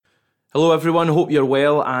Hello everyone, hope you're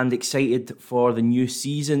well and excited for the new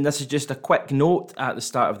season. This is just a quick note at the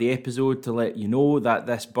start of the episode to let you know that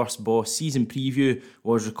this Burst Boss season preview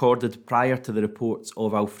was recorded prior to the reports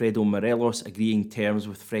of Alfredo Morelos agreeing terms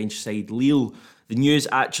with French side Lille. The news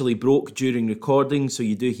actually broke during recording, so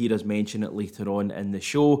you do hear us mention it later on in the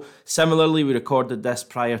show. Similarly, we recorded this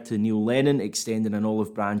prior to Neil Lennon extending an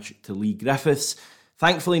olive branch to Leigh Griffiths.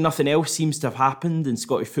 Thankfully, nothing else seems to have happened in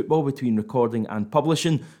Scottish football between recording and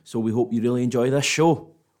publishing, so we hope you really enjoy this show.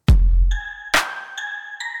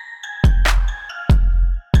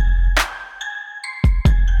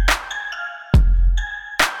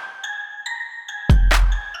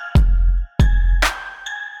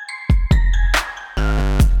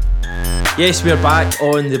 Yes, we're back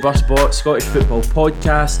on the Burstbot Scottish Football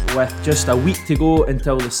Podcast with just a week to go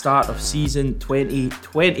until the start of season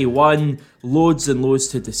 2021. Loads and loads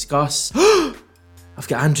to discuss. I've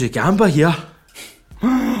got Andrew Gamba here.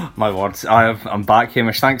 My words, I'm back,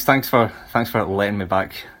 Hamish. Thanks for letting me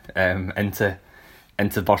back into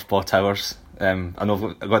Burstbot Towers. I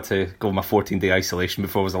know I got to go my 14-day isolation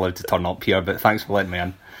before I was allowed to turn up here, but thanks for letting me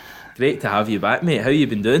in. Great to have you back, mate. How you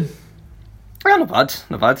been doing? Yeah, not bad.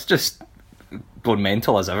 It's just going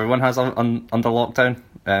mental as everyone has under lockdown.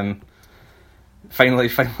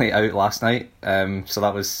 Finally out last night. So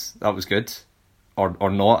that was good, or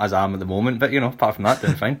not as I am at the moment. But apart from that,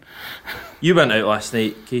 doing fine. You went out last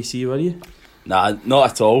night, Casey, were you? Nah, not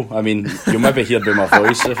at all. I mean, you'll maybe hear by my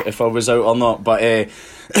voice if I was out or not. But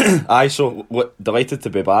delighted to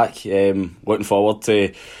be back. Looking forward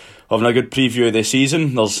to having a good preview of the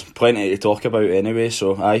season. There's plenty to talk about anyway.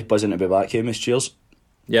 So buzzing to be back, Hamish. Cheers.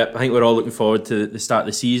 Yep, I think we're all looking forward to the start of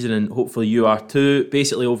the season, and hopefully you are too.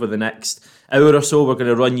 Basically, over the next hour or so, we're going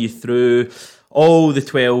to run you through all the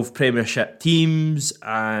 12 Premiership teams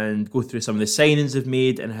and go through some of the signings they've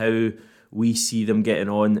made and how we see them getting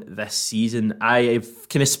on this season. I've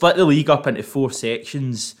kind of split the league up into 4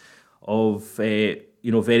 sections of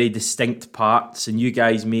very distinct parts, and you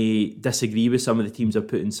guys may disagree with some of the teams I've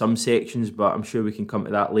put in some sections, but I'm sure we can come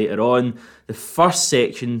to that later on. The first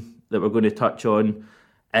section that we're going to touch on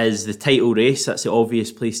is the title race. That's the obvious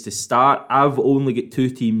place to start. I've only got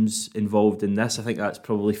 2 teams involved in this. I think that's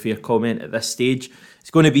probably fair comment at this stage.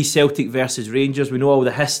 It's going to be Celtic versus Rangers. We know all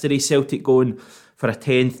the history. Celtic going for a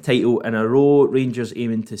 10th title in a row. Rangers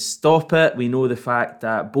aiming to stop it. We know the fact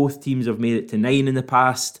that both teams have made it to 9 in the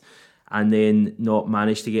past and then not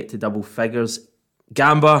managed to get to double figures.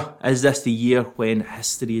 Gamba, is this the year when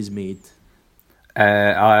history is made?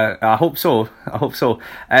 I hope so.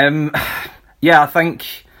 Yeah, I think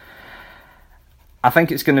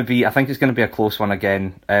it's going to be a close one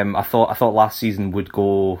again. I thought last season would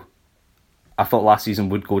go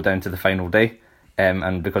down to the final day,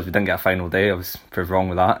 and because we didn't get a final day, I was proved wrong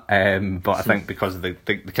with that. But I think because of the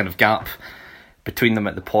kind of gap between them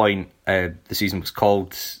at the point the season was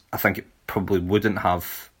called, I think it probably wouldn't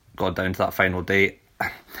have got down to that final day.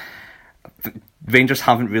 Rangers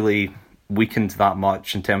haven't really weakened that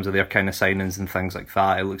much in terms of their kind of signings and things like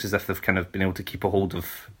that. It looks as if they've kind of been able to keep hold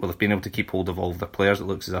of all of their players. It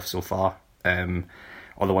looks as if so far,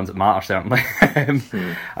 or the ones that matter certainly.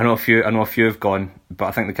 I know a few have gone, but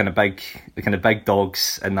I think the kind of big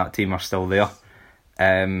dogs in that team are still there.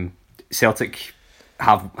 Celtic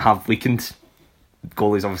have weakened.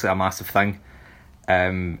 Goalie's obviously a massive thing.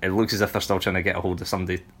 It looks as if they're still trying to get a hold of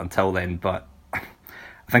somebody until then, but I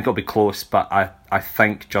think it'll be close. But I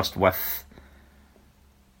think just with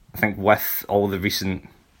all the recent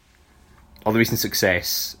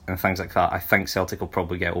success and things like that, I think Celtic will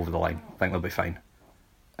probably get over the line. I think they'll be fine.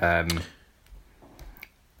 But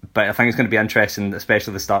I think it's going to be interesting,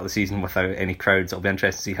 especially the start of the season without any crowds. It'll be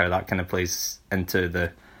interesting to see how that kind of plays into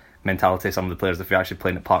the mentality of some of the players if you're actually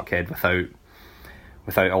playing at Parkhead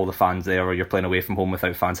without all the fans there, or you're playing away from home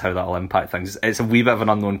without fans, how that'll impact things. It's a wee bit of an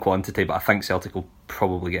unknown quantity, but I think Celtic will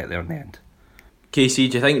probably get there in the end. Casey,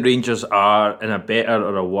 do you think Rangers are in a better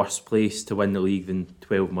or a worse place to win the league than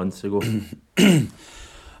 12 months ago?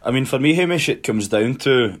 I mean, for me, Hamish, it comes down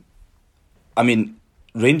to,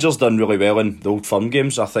 Rangers done really well in the Old Firm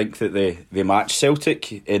games. I think that they matched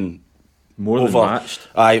Celtic in more than matched.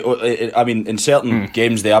 In certain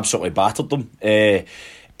games they absolutely battered them.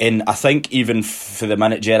 And I think even for the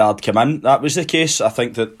minute Gerrard came in, that was the case. I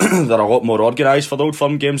think that they're a lot more organised for the Old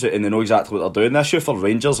Firm games and they know exactly what they're doing. The issue for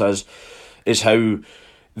Rangers is how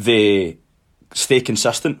they stay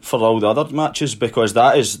consistent for all the other matches, because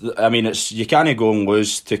that is, it's, you can't go and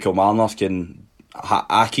lose to Kilmarnock and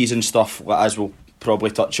Accies and stuff, as we'll probably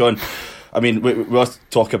touch on. I mean, we'll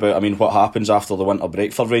talk about, I mean, what happens after the winter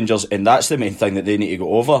break for Rangers, and that's the main thing that they need to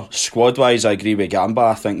go over. Squad-wise, I agree with Gamba.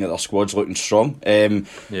 I think that their squad's looking strong.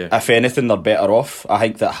 If anything, they're better off. I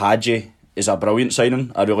think that Hadji is a brilliant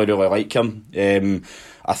signing. I really, really like him.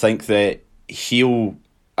 I think that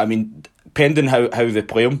depending how they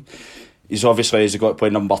play him, he's got to play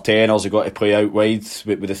number 10 or he's got to play out wide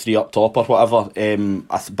with the 3 up top or whatever.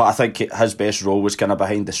 But I think his best role was kind of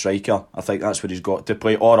behind the striker. I think that's where he's got to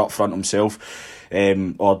play, or up front himself,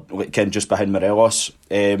 or just behind Morelos.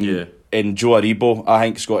 And Joe Aribo, I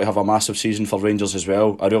think, has got to have a massive season for Rangers as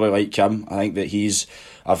well. I really like him. I think that he's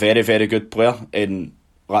a very, very good player. And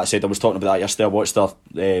like I said, I was talking about that yesterday. I watched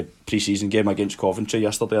their pre-season game against Coventry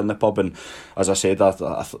yesterday in the pub, and as I said,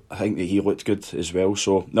 I think that he looked good as well.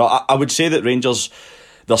 So no, I would say that Rangers,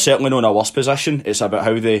 they're certainly not in a worse position. It's about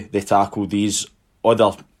how they tackle these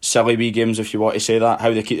other silly wee games, if you want to say that,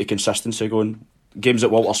 how they keep the consistency going. Games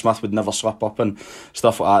that Walter Smith would never slip up and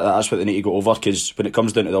stuff like that. That's what they need to go over, because when it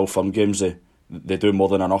comes down to the Old Firm games, they do more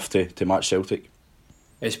than enough to match Celtic.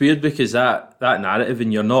 It's weird because that narrative,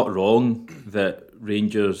 and you're not wrong, that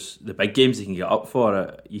Rangers, the big games they can get up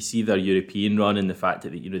for, you see their European run and the fact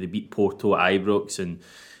that they beat Porto at Ibrox and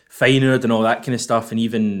Feyenoord and all that kind of stuff, and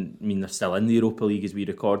even, I mean, they're still in the Europa League as we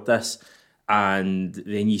record this, and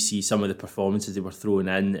then you see some of the performances they were throwing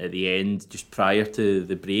in at the end just prior to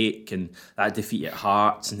the break, and that defeat at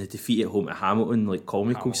Hearts and the defeat at home at Hamilton, like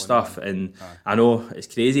comical stuff, and I know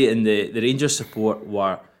it's crazy, and the Rangers support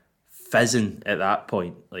were fizzing at that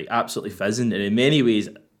point, like absolutely fizzing, and in many ways,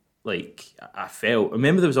 like, I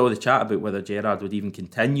remember there was all the chat about whether Gerrard would even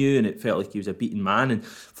continue, and it felt like he was a beaten man, and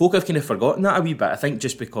folk have kind of forgotten that a wee bit, I think,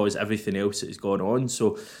 just because everything else that has gone on.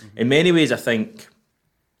 So in many ways, I think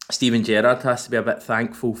Steven Gerrard has to be a bit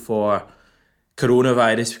thankful for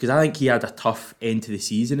coronavirus, because I think he had a tough end to the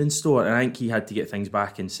season in store, and I think he had to get things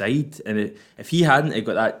back inside, and if he hadn't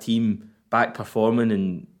got that team back performing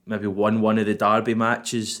and maybe won one of the derby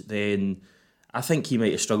matches, then I think he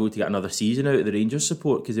might have struggled to get another season out of the Rangers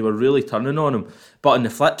support, because they were really turning on him. But on the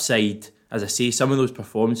flip side, as I say, some of those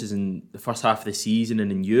performances in the first half of the season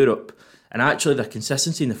and in Europe, and actually their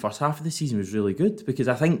consistency in the first half of the season was really good, because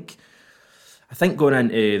I think going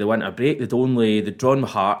into the winter break, they'd drawn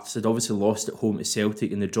with Hearts, they'd obviously lost at home to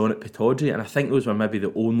Celtic, and they'd drawn at Pittodrie, and I think those were maybe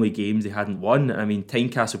the only games they hadn't won. I mean,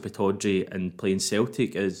 Tynecastle, Pittodrie and playing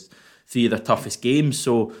Celtic is 3 of their toughest games,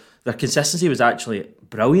 so their consistency was actually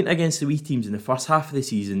brilliant against the wee teams in the first half of the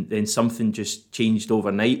season. Then something just changed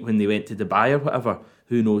overnight when they went to Dubai or whatever.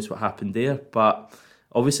 Who knows what happened there? But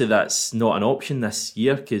obviously that's not an option this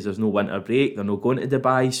year, because there's no winter break, they're not going to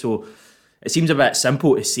Dubai. So it seems a bit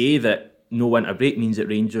simple to say that no winter break means that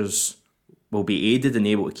Rangers will be aided and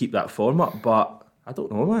able to keep that form up. But I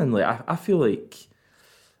don't know, man. Like I feel like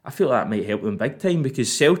that might help them big time,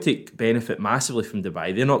 because Celtic benefit massively from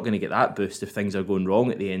Dubai. They're not going to get that boost if things are going wrong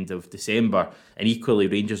at the end of December, and equally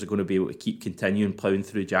Rangers are going to be able to keep continuing ploughing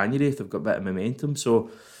through January if they've got a bit of momentum. So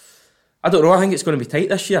I don't know, I think it's going to be tight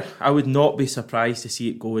this year. I would not be surprised to see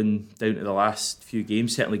it going down to the last few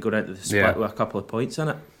games, certainly going into the split with a couple of points in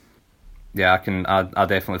it. Yeah, I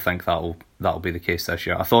definitely think that'll be the case this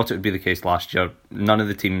year. I thought it would be the case last year. None of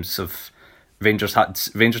the teams have... Rangers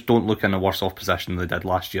don't look in a worse off position than they did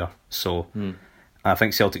last year, so I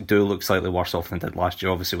think Celtic do look slightly worse off than they did last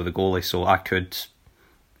year, obviously with the goalie. So I could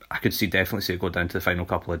definitely see it go down to the final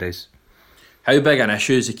couple of days. How big an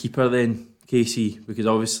issue is the keeper then, Casey? Because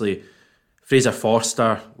obviously Fraser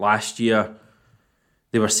Forster last year,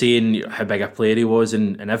 they were saying how big a player he was,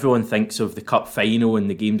 and everyone thinks of the cup final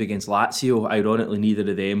and the games against Lazio. Ironically, neither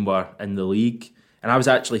of them were in the league. And I was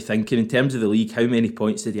actually thinking, in terms of the league, how many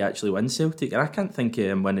points did he actually win Celtic? And I can't think of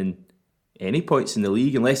him winning any points in the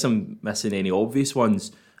league, unless I'm missing any obvious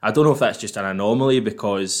ones. I don't know if that's just an anomaly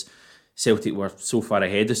because Celtic were so far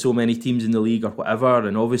ahead of so many teams in the league or whatever.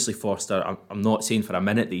 And obviously Forster, I'm not saying for a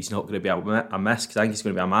minute that he's not going to be a miss, because I think he's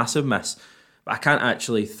going to be a massive miss. But I can't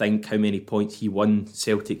actually think how many points he won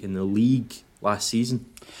Celtic in the league last season.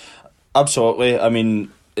 Absolutely. I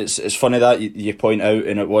mean, it's funny that you point out,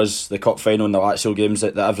 and it was the cup final and the Lazio games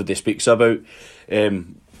that everybody speaks about,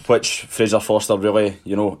 which Fraser Forster really,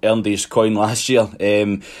 earned his coin last year.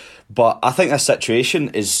 But I think this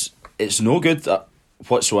situation it's no good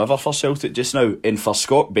whatsoever for Celtic just now. And for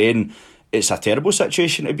Scott Bain, it's a terrible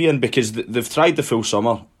situation to be in, because they've tried the full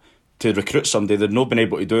summer to recruit somebody. They've not been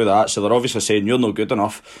able to do that, so they're obviously saying you're not good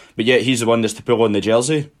enough, but yet he's the one that's to pull on the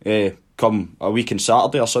jersey come a week on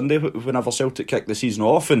Saturday or Sunday whenever Celtic kick the season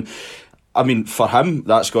off. And I mean, for him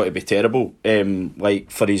that's got to be terrible,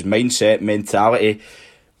 like for his mindset, mentality.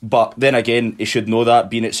 But then again, he should know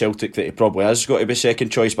that, being at Celtic, that he probably has got to be second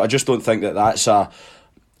choice. But I just don't think that that's a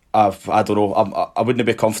I don't know. I wouldn't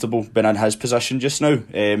be comfortable being in his position just now.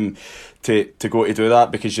 To go to do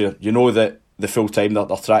that, because you know that the full time they're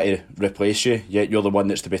trying to replace you, yet you're the one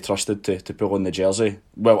that's to be trusted to pull on the jersey.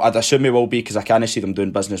 Well, I'd assume he will be, because I can't see them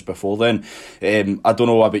doing business before then. I don't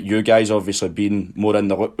know about you guys, obviously being more in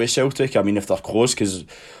the loop with Celtic. I mean, if they're close, because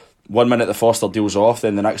one minute the Foster deal's off,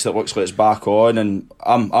 then the next it looks like it's back on, and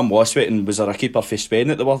I'm lost with it. And was there a keeper for Spain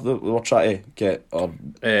that they were trying to get? Or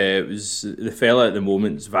it was the fella at the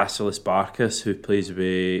moment, Vasilis Barkas, who plays with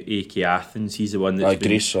AEK Athens. He's the one that's been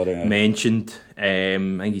Greece, mentioned. I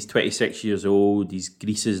think he's 26 years old. He's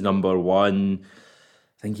Greece's number one.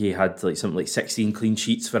 I think he had something like 16 clean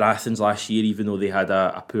sheets for Athens last year, even though they had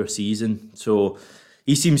a poor season. So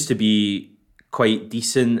he seems to be quite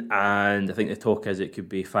decent, and I think the talk is it could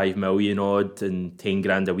be 5 million odd, and 10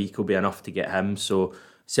 grand a week will be enough to get him. So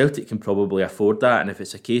Celtic can probably afford that, and if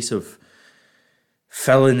it's a case of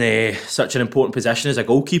filling such an important position as a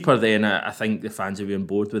goalkeeper, then I think the fans will be on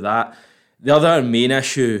board with that. The other main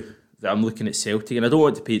issue that I'm looking at Celtic, and I don't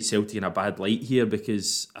want to paint Celtic in a bad light here,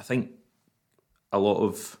 because I think a lot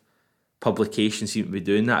of publications seem to be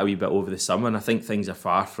doing that a wee bit over the summer, and I think things are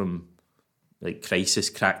far from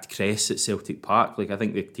crisis cracked crest at Celtic Park. I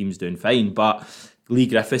think the team's doing fine, but Lee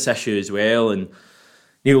Griffiths issue as well, and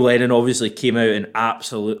Neil Lennon obviously came out and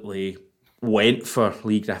absolutely went for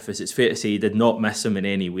Lee Griffiths. It's fair to say he did not miss him in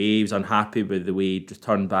any way. He was unhappy with the way he'd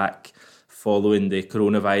returned back following the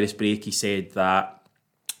coronavirus break. He said that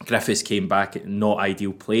Griffiths came back at not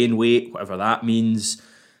ideal playing weight, whatever that means,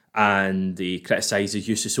 and he criticised his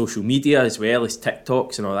use of social media as well, his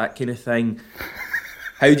TikToks and all that kind of thing.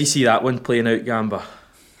 How do you see that one playing out, Gamba?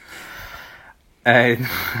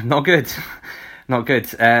 Not good. Not good.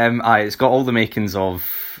 It's got all the makings of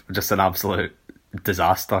just an absolute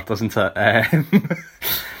disaster, doesn't it?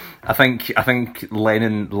 I think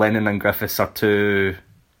Lennon and Griffiths are two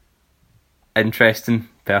interesting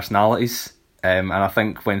personalities, and I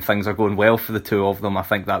think when things are going well for the two of them, I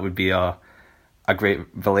think that would be a great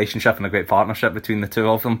relationship and a great partnership between the two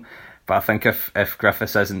of them. But I think if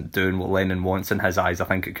Griffiths isn't doing what Lennon wants in his eyes, I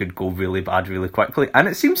think it could go really bad really quickly, and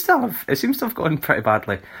it seems to have gone pretty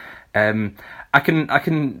badly. I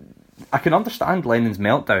can understand Lennon's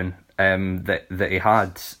meltdown that he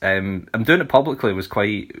had. I'm doing it publicly was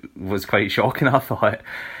quite shocking, I thought.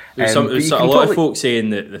 A lot of folks saying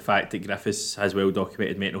that the fact that Griffiths has well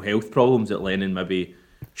documented mental health problems, that Lennon maybe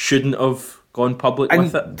shouldn't have gone public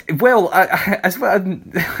with it. Well,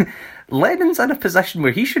 Lennon's in a position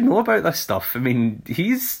where he should know about this stuff. I mean,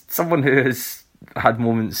 he's someone who has had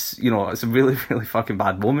moments, some really, really fucking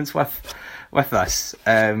bad moments with this.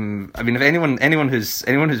 I mean, if anyone who's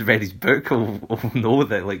read his book will know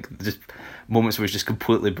that just moments where he's just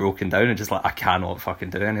completely broken down and just I cannot fucking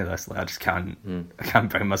do any of this. I just can't. I can't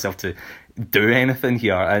bring myself to do anything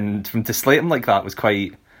here. And to slate him like that was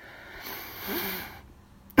quite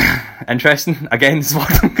interesting. Again, is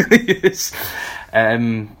what I'm going to use.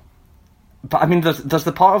 But I mean, there's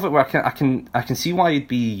the part of it where I can see why he'd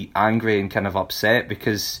be angry and kind of upset,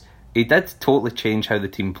 because he did totally change how the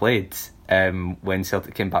team played when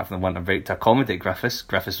Celtic came back from the winter break to accommodate Griffiths.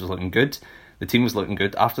 Griffiths was looking good. The team was looking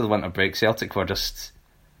good. After the winter break, Celtic were just...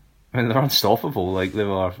 I mean, they're unstoppable. They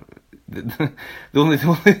were... The only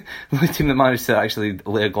team that managed to actually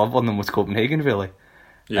lay a glove on them was Copenhagen, really.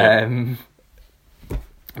 Yeah.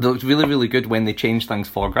 They looked really, really good when they changed things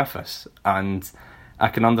for Griffiths. And I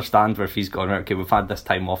can understand where if he's gone, okay, we've had this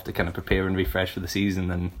time off to kind of prepare and refresh for the season,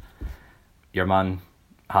 and your man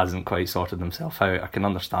hasn't quite sorted himself out. I can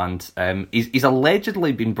understand. He's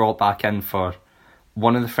allegedly been brought back in for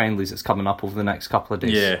one of the friendlies that's coming up over the next couple of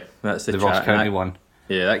days. Yeah, that's the Ross County one.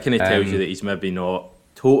 Yeah, that kind of tells you that he's maybe not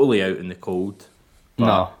totally out in the cold. But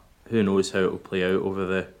no. Who knows how it'll play out over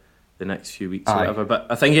the next few weeks or whatever. But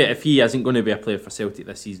I think if he isn't going to be a player for Celtic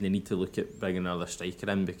this season, they need to look at bringing another striker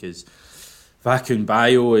in, because Vakun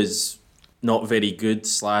Bayo is not very good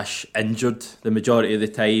 / injured the majority of the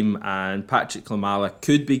time, and Patrick Klimala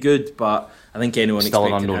could be good, but I think anyone still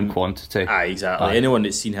expecting an unknown him, quantity. Exactly. Anyone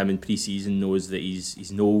that's seen him in pre-season knows that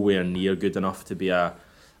he's nowhere near good enough to be a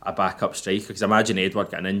backup striker. Because imagine Edward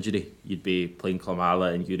got an injury, you'd be playing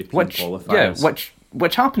Klimala in European qualifiers. Yeah,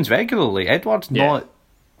 which happens regularly. Edward's not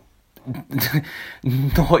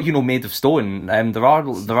made of stone. There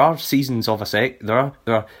are seasons of there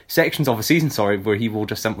are sections of a season, where he will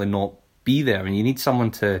just simply not be there, and you need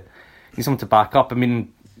someone to back up. I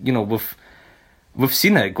mean, we've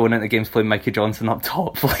seen it going into games playing Mikey Johnson up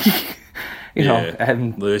top,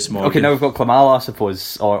 Lewis Morgan. Okay, now we've got Klimala, I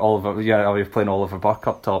suppose, or Oliver. Yeah, or you're playing Oliver Burke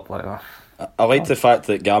up top. I like the fact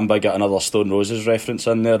that Gamba got another Stone Roses reference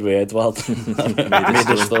in there with Edward. Made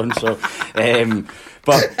of stone. So,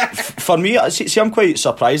 but for me, see, I'm quite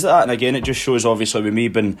surprised at that. And again, it just shows, obviously, with me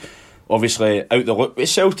being obviously out the look with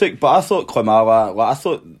Celtic. But I thought Klimala, I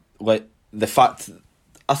thought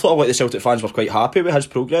the Celtic fans were quite happy with his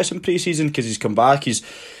progress in pre-season, because he's come back, he's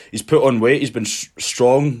put on weight, he's been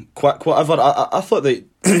strong, quick, whatever. I thought that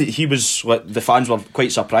he was, the fans were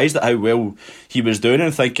quite surprised at how well he was doing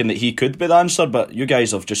and thinking that he could be the answer, but you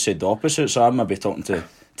guys have just said the opposite, so I'm maybe talking to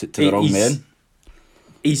the wrong man.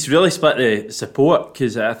 He's really split the support,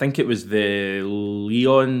 because I think it was the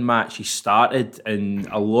Lyon match he started, and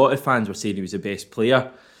a lot of fans were saying he was the best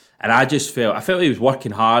player. And I felt he was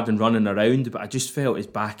working hard and running around, but I just felt he's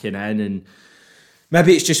backing in. And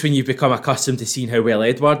maybe it's just when you've become accustomed to seeing how well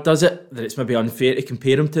Edouard does it, that it's maybe unfair to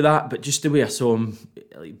compare him to that. But just the way I saw him,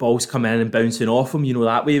 like, balls coming in and bouncing off him,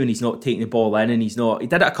 that way, when he's not taking the ball in, and he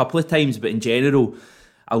did it a couple of times, but in general,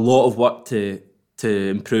 a lot of work to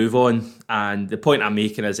improve on. And the point I'm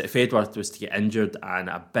making is that if Edouard was to get injured and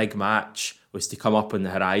a big match was to come up on the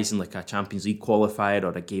horizon, like a Champions League qualifier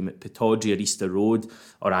or a game at Pittodrie or Easter Road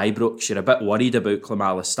or Ibrox, you're a bit worried about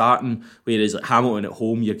Klimala starting, whereas like Hamilton at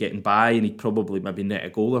home, you're getting by and he'd probably maybe net a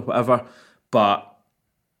goal or whatever. But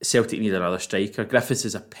Celtic need another striker. Griffiths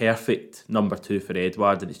is a perfect number 2 for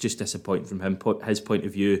Edouard, and it's just disappointing from his point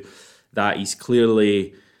of view that he's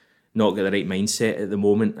clearly not got the right mindset at the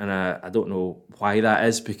moment, and I don't know why that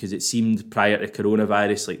is, because it seemed prior to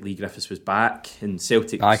coronavirus like Lee Griffiths was back in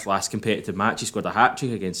Celtic's last competitive match. He scored a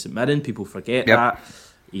hat-trick against St Mirren. People forget that.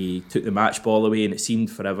 He took the match ball away, and it seemed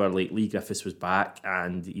forever like Lee Griffiths was back,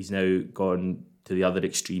 and he's now gone to the other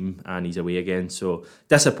extreme and he's away again. So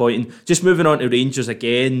disappointing. Just moving on to Rangers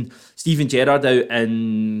again. Steven Gerrard out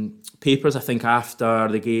in papers, I think, after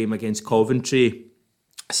the game against Coventry,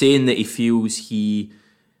 saying that he feels he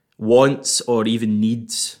wants or even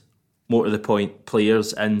needs, more to the point,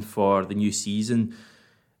 players in for the new season.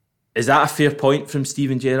 Is that a fair point from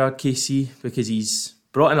Steven Gerrard, KC? Because he's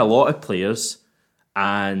brought in a lot of players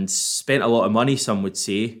and spent a lot of money, some would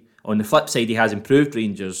say. On the flip side, he has improved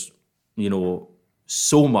Rangers,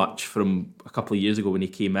 so much from a couple of years ago when he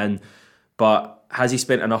came in. But has he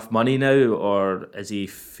spent enough money now, or is he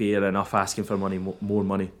fair enough asking for money, more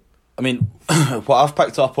money? I mean, what I've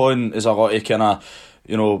picked up on is a lot of kind of,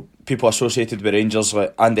 people associated with Rangers,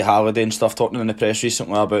 like Andy Halliday and stuff, talking in the press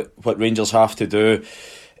recently about what Rangers have to do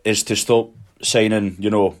is to stop signing,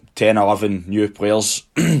 10, 11 new players,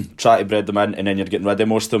 try to breed them in, and then you're getting rid of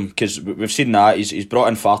most of them, because we've seen that he's brought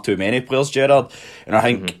in far too many players, Gerrard, and I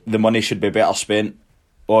think the money should be better spent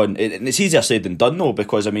on, and it's easier said than done though,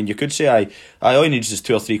 because you could say all he needs is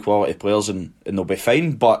 2 or 3 quality players and they'll be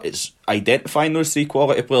fine, but it's identifying those 3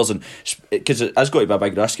 quality players, and because it has got to be a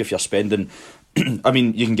big risk if you're spending I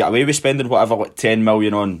mean, you can get away with spending whatever, like 10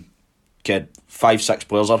 million on 5-6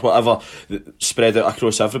 players or whatever, spread out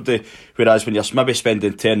across everybody. Whereas when you're maybe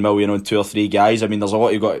spending 10 million on 2 or 3 guys, I mean, there's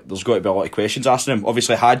got to be a lot of questions asking him.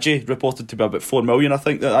 Obviously, Hadji reported to be about 4 million. I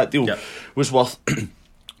think that deal was worth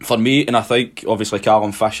for me, and I think obviously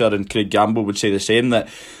Callum Fisher and Craig Gamble would say the same. That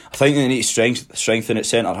I think they need to strengthen at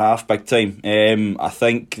centre half big time. I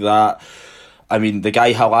think that, I mean, the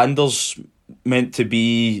guy Hillander's meant to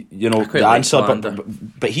be, the answer,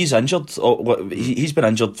 but he's injured. He's been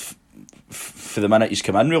injured for the minute he's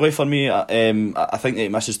come in, really, for me. I think that he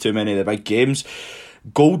misses too many of the big games.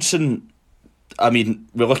 Goldson, I mean,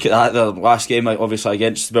 we look at that, the last game, obviously,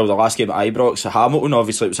 the last game at Ibrox, Hamilton,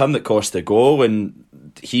 obviously, it was him that cost the goal, and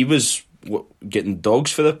he was getting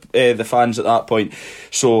dogs for the fans at that point.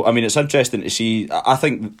 So, I mean, it's interesting to see. I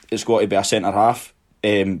think it's got to be a centre-half,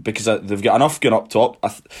 because they've got enough going up top.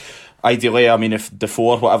 Ideally, I mean, if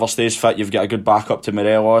Defoe, whatever, stays fit, you've got a good backup to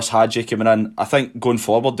Morelos, Hadji coming in. I think going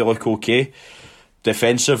forward, they look okay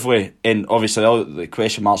defensively. And obviously, all the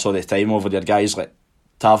question marks all the time over their guys like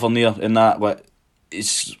Tavernier and that.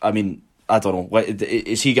 I don't know.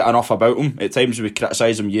 Is he got enough about him? At times we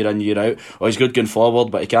criticise him year in, year out. Oh, he's good going forward,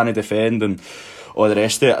 but he can't defend and all the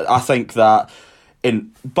rest of it. I think that...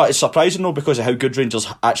 But it's surprising though, because of how good Rangers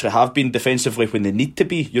actually have been defensively when they need to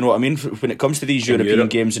be. You know what I mean? When it comes to these European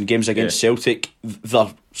games and games against Celtic,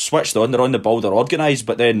 they're switched on, they're on the ball, they're organised,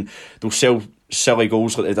 but then they'll sell silly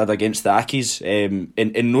goals like they did against the Accies,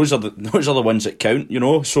 and those are the ones that count.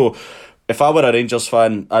 So if I were a Rangers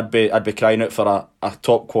fan, I'd be crying out for a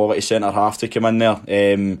top quality centre half to come in there,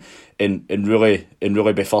 and really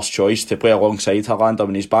be first choice to play alongside Helander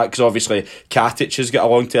when he's back, because obviously Katic has got a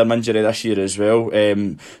long term injury this year as well.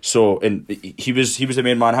 So he was the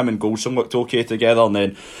main man. Him and Goldson looked okay together, and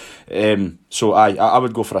then I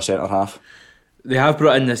would go for a centre half. They have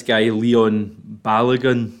brought in this guy, Leon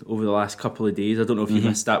Balogun, over the last couple of days. I don't know if you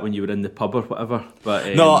missed that when you were in the pub or whatever.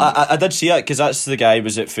 But No, I did see it, because that's the guy,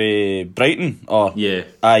 was it for Brighton? Or yeah.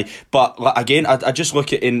 Aye. But again, I just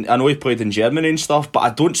look at, I know he played in Germany and stuff, but I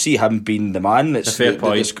don't see him being the man that's, a fair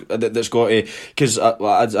point. that's got to, because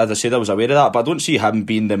as I said, I was aware of that, but I don't see him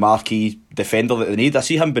being the marquee defender that they need. I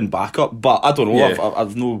see him being backup, but I don't know.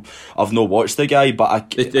 Yeah. I've no watched the guy, but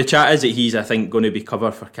The chat is that he's, I think, going to be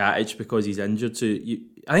cover for Katic because he's injured. So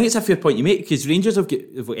I think it's a fair point you make, because Rangers have got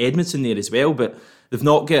Edmondson there as well, but they've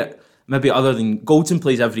not got, maybe other than Goldson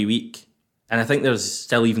plays every week, and I think there's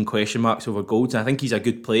still even question marks over Goldson. I think he's a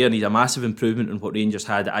good player and he's a massive improvement on what Rangers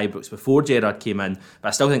had at Ibrox before Gerrard came in, but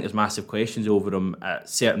I still think there's massive questions over him at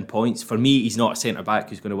certain points. For me, he's not a centre-back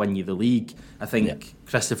who's going to win you the league. I think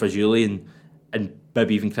Christopher Julian and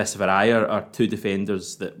maybe even Christopher Ayer are two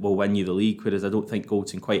defenders that will win you the league, whereas I don't think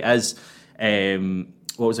Goldson quite is.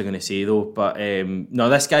 What was I going to say though? But no,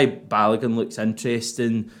 this guy Balogun looks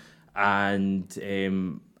interesting, and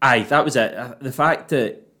that was it. The fact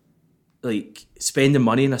that, like, spending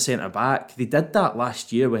money on a centre back, they did that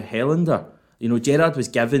last year with Helander. You know, Gerrard was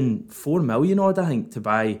given $4 million odd, I think, to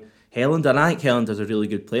buy Helander, and I think Helander's a really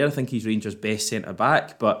good player. I think he's Rangers' best centre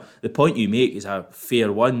back. But the point you make is a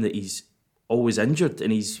fair one, that he's always injured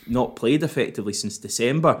and he's not played effectively since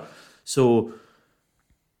December. So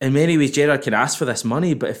in many ways, Gerrard can ask for this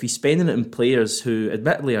money, but if he's spending it on players who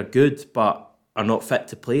admittedly are good but are not fit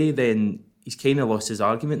to play, then he's kind of lost his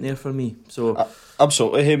argument there for me. So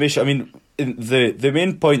absolutely, Hamish. I mean, the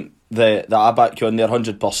main point that I back you on there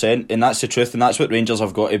 100%, and that's the truth, and that's what Rangers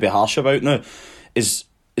have got to be harsh about now, is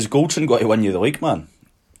Goldson got to win you the league, man?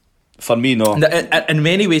 For me, no. In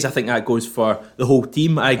many ways, I think that goes for the whole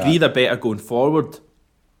team. I agree they're better going forward,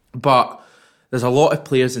 but there's a lot of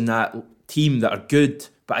players in that team that are good,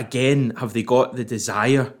 but again, have they got the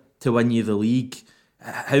desire to win you the league?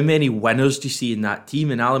 How many winners do you see in that team?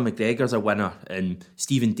 And Alan McGregor's a winner, and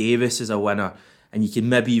Stephen Davis is a winner, and you can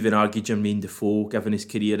maybe even argue Jermaine Defoe, given his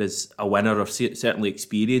career, as a winner or certainly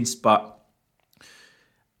experienced. But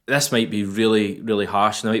this might be really, really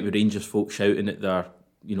harsh, and there might be Rangers folks shouting at their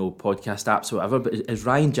podcast apps or whatever, but is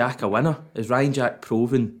Ryan Jack a winner? Is Ryan Jack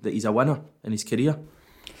proven that he's a winner in his career?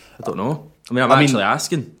 I don't know. I mean, I'm actually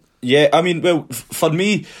asking. Yeah, I mean, well, for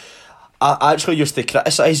me, I actually used to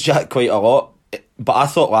criticise Jack quite a lot, but I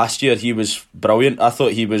thought last year he was brilliant. I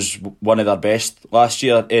thought he was one of their best last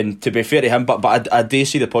year, and to be fair to him, but I do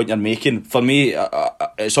see the point you're making. For me,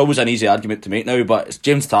 it's always an easy argument to make now, but it's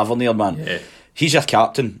James Tavernier, man. Yeah. He's your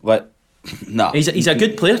captain. Nah. He's a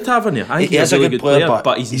good player, Tavernier. I think he's a really good player,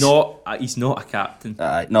 but he's not a captain.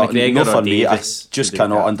 Not for me. I just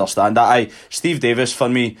cannot understand that. Steve Davis, for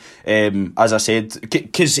me, as I said,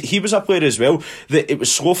 because he was a player as well, that it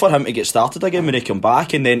was slow for him to get started again when he came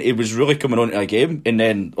back, and then it was really coming on to a game, and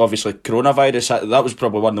then obviously coronavirus, that was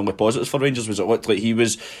probably one of the only positives for Rangers, was it looked like he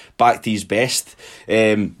was back to his best.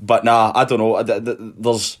 But nah, I don't know.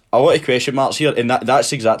 There's a lot of question marks here, and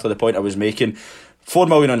that's exactly the point I was making. 4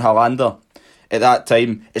 million on Helander at that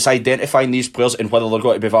time. It's identifying these players and whether they're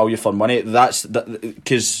going to be value for money. That's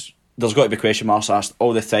because there's got to be question marks asked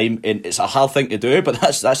all the time, and it's a hard thing to do. But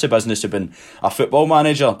that's the business of being a football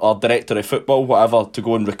manager or director of football, whatever, to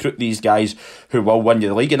go and recruit these guys who will win you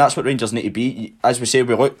the league, and that's what Rangers need to be. As we say,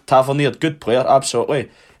 we look Tavernier, good player,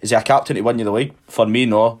 absolutely. Is he a captain to win you the league? For me,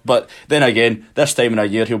 no. But then again, this time in a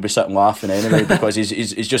year he'll be sitting laughing anyway because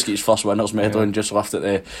he's just got his first winners medal and just lifted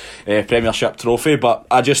the Premiership trophy. But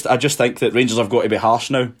I just think that Rangers have got to be harsh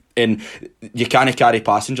now, and you can't carry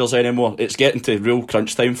passengers anymore. It's getting to real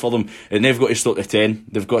crunch time for them, and they've got to stop the 10.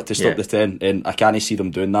 They've got to stop the 10, and I can't see them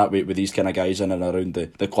doing that with these kind of guys in and around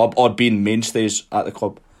the club, or being mainstays at the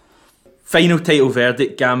club. Final title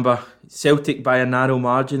verdict, Gamba. Celtic by a narrow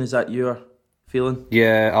margin. Is that your feeling?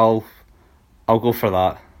 Yeah, I'll go for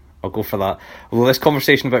that. Although this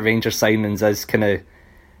conversation about Rangers signings is kind of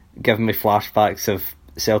giving me flashbacks of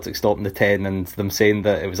Celtic stopping the 10 and them saying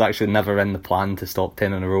that it was actually never in the plan to stop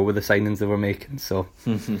 10 in a row with the signings they were making. So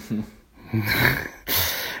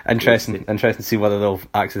interesting to see whether they'll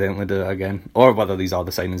accidentally do it again, or whether these are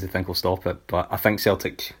the signings they think will stop it. But I think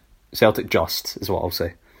Celtic just is what I'll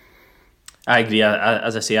say. I agree.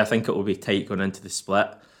 As I say, I think it will be tight going into the split.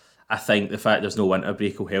 I think the fact there's no winter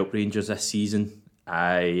break will help Rangers this season.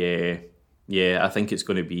 I think it's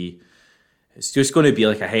just going to be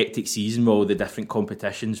like a hectic season with all the different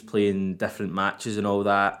competitions, playing different matches and all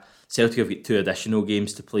that. Celtic have got 2 additional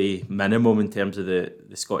games to play minimum in terms of the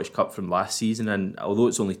Scottish Cup from last season, and although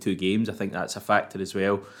it's only 2 games, I think that's a factor as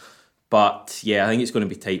well. But yeah, I think it's going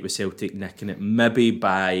to be tight with Celtic nicking it maybe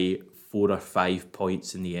by 4 or 5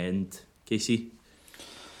 points in the end. Casey?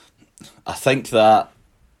 I think that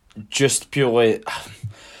just purely,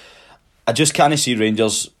 I just can't see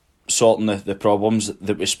Rangers sorting the problems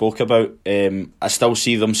that we spoke about. I still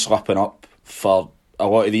see them slipping up for a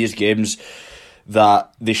lot of these games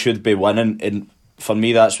that they should be winning, and for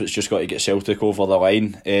me that's what's just got to get Celtic over the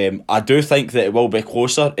line. I do think that it will be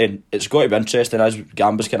closer, and it's got to be interesting, as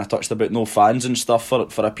Gamba's kind of touched about, no fans and stuff for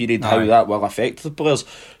a period, how that will affect the players,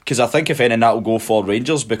 because I think if anything that will go for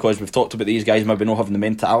Rangers, because we've talked about these guys maybe not having the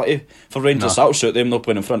mentality for Rangers. That'll suit them not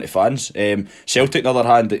playing in front of fans. Celtic on the other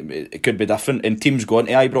hand, it could be different, and teams going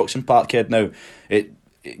to Ibrox and Parkhead now,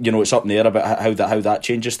 it's up in the air about how that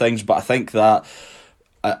changes things, but I think that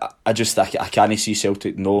I can't see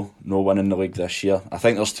Celtic no winning the league this year. I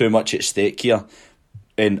think there's too much at stake here,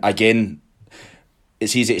 and again,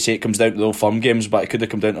 it's easy to say it comes down to the Old Firm games, but it could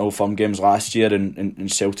have come down to Old Firm games last year,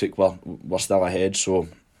 and Celtic were still ahead. So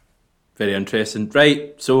very interesting.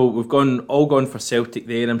 Right, so we've all gone for Celtic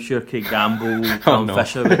there. I'm sure Craig Gamble, Tom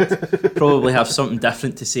Fisher would probably have something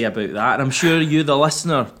different to say about that, and I'm sure you, the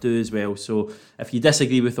listener, do as well. So if you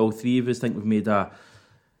disagree with all three of us, think we've made a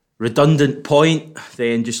redundant point,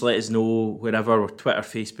 then just let us know wherever, or Twitter,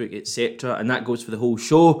 Facebook, etc. And that goes for the whole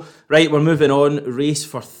show. Right, we're moving on. Race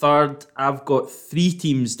for third. I've got 3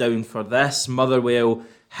 teams down for this: Motherwell,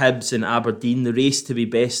 Hibs and Aberdeen. The race to be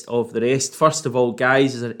best of the rest. First of all,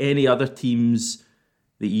 guys, is there any other teams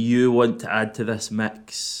that you want to add to this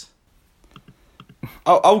mix?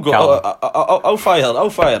 I'll go. I'll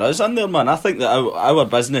fire us in there, man. I think that our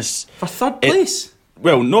business for third place.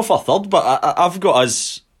 Well, no for third, but I've got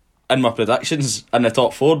us in my predictions in the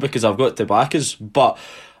top 4 because I've got to back us. But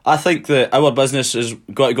I think that our business has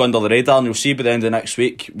got to go under the radar, and you'll see by the end of next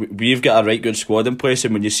week we've got a right good squad in place,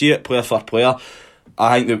 and when you see it player for player,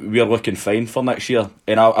 I think that we're looking fine for next year.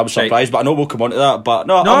 And I was surprised, right. But I know we'll come on to that. But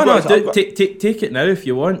take it now if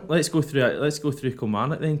you want. Let's go through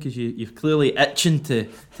Kilmarnock then, because you're clearly itching to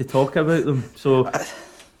talk about them. So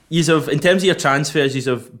in terms of your transfers,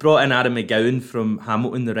 you've brought in Aaron McGowan from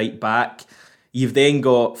Hamilton, the right back. You've then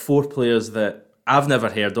got 4 players that I've never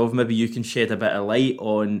heard of. Maybe you can shed a bit of light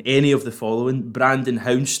on any of the following: Brandon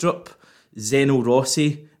Houndstrup, Zeno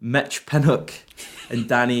Rossi, Mitch Pinnock and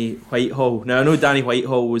Danny Whitehall. Now, I know Danny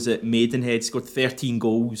Whitehall was at Maidenhead, scored 13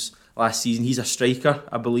 goals last season. He's a striker,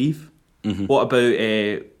 I believe. Mm-hmm. What about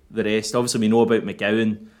the rest? Obviously, we know about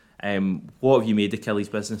McGowan. What have you made of Kelly's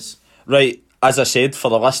business? Right, as I said, for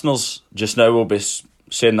the listeners, just now we'll be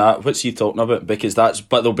saying that. What's he talking about? Because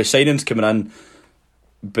but there'll be signings coming in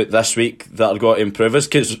but this week that are going to improve us.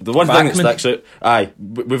 Because the one thing that sticks out,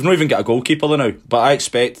 we've not even got a goalkeeper there now, but I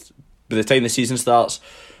expect by the time the season starts,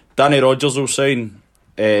 Danny Rodgers will sign.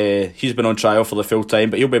 He's been on trial for the full time,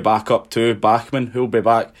 but he'll be back up too. Bachmann, who'll be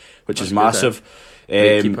back, which is massive.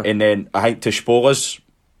 And then I think Tishpola's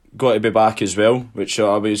got to be back as well, which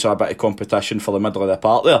is a bit of competition for the middle of the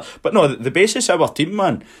park there. But no, the basis of our team,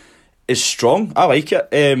 man, is strong. I like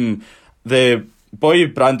it. The boy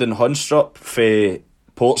Brandon Houndstrup for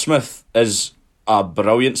Portsmouth is a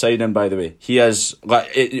brilliant signing, by the way. He is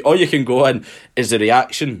all you can go in is the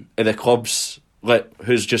reaction of the clubs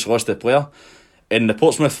who's just lost a player, and the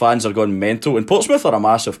Portsmouth fans are going mental. And Portsmouth are a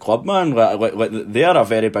massive club, man. They are a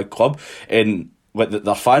very big club, and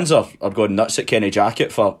their fans are going nuts at Kenny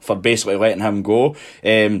Jackett for basically letting him go.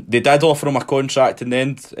 They did offer him a contract in the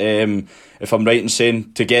end, if I'm right in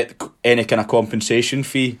saying, to get any kind of compensation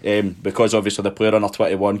fee, because obviously the player under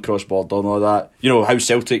 21 cross border and all that. You know how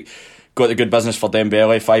Celtic got the good business for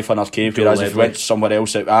Dembele, 500k, whereas if he went somewhere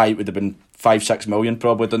else, it would have been 5-6 million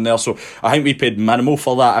probably done there. So I think we paid minimal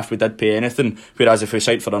for that if we did pay anything, whereas if we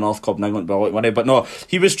signed for a North club in England, it'd be a lot of money. But no,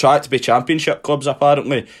 he was tracked to be Championship clubs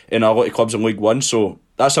apparently, in a lot of clubs in League One, so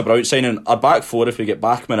that's a brilliant signing. Our back 4, if we get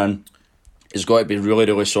Bachmann in, has got to be really,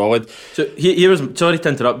 really solid. So sorry to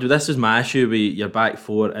interrupt you, this is my issue with your back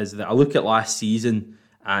 4, is that I look at last season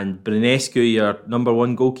and Brunescu, your number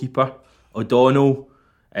 1 goalkeeper, O'Donnell,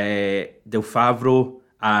 Del Favro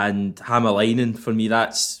and Hamalainen. For me,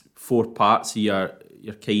 that's 4 parts of your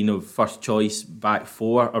kind of first choice back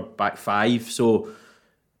 4 or back 5. So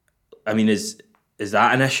I mean, is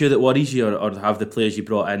that an issue that worries you, or have the players you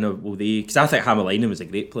brought in, will they? Because I think Hamalainen was a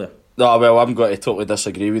great player. No, well, I'm going to totally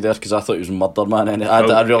disagree with you there, because I thought he was murder, man. And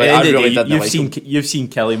I really didn't. You've seen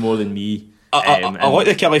Kelly more than me. I like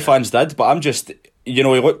the Kelly fans did, but I'm just, he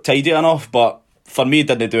looked tidy enough, but for me,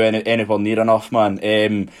 didn't do anywhere near enough, man.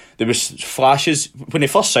 There was flashes when he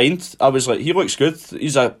first signed. I was like, he looks good.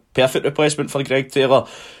 He's a perfect replacement for Greg Taylor.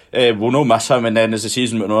 We'll not miss him. And then as the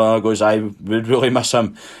season went on, I goes, I would really miss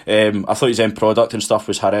him. I thought his end product and stuff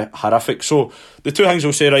was horrific. So the 2 things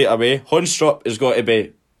I'll say right away: Houndstrup has got to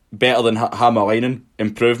be better than Hammerlinen,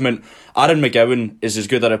 improvement. Aaron McGowan is as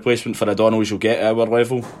good a replacement for O'Donnell as you'll get at our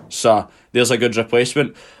level, so there's a good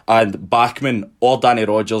replacement. And Bachmann or Danny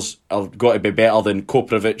Rogers have got to be better than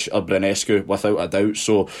Koprivic or Brunescu, without a doubt.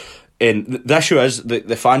 So the issue is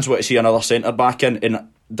the fans want to see another centre back in, and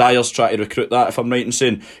Dyer's trying to recruit that, if I'm right in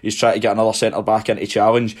saying. He's trying to get another centre back into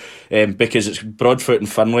challenge, because it's Broadfoot and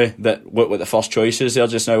Finlay that look like the first choices there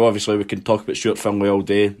just now. Obviously we can talk about Stuart Finlay all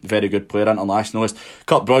day, very good player, internationalist.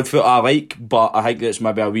 Kurt Broadfoot I like, but I think that's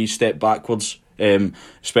maybe a wee step backwards,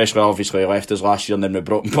 especially obviously he left us last year and then we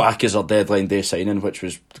brought him back as our deadline day signing, which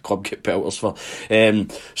was the club get pelters for.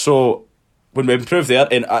 So when we improve there,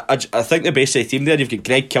 and I think the base of the team there, you've got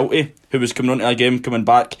Greg Kilty, who was coming onto a game, coming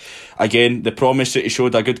back. Again, the promise that he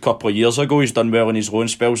showed a good couple of years ago, he's done well in his loan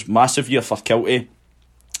spells. Massive year for Kilty.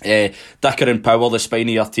 Dicker and Power, the spine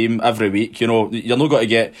of your team every week. You know, you're not going to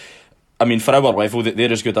get, I mean, for our level,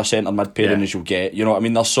 they're as good a centre mid pairing as you'll get. You know what I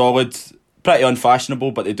mean? They're solid, pretty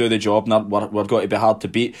unfashionable, but they do the job, and we're going to be hard to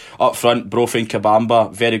beat. Up front, Brophy and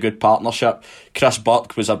Kabamba, very good partnership. Chris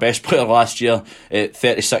Burke was our best player last year at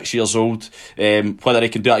 36 years old. Whether he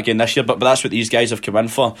can do it again this year, but that's what these guys have come in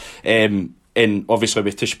for. And obviously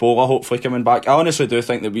with Tishpola hopefully coming back, I honestly do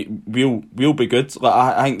think that we'll be good. Like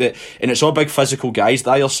I think that, and it's all big physical guys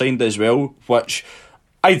that are signed as well, which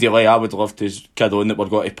ideally I would love to kid on that we're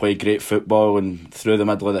going to play great football and through the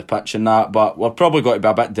middle of the pitch and that, but we're probably going to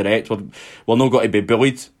be a bit direct. We're not going to be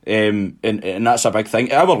bullied, and that's a big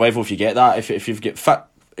thing. At our level, if you get that, if you've got fit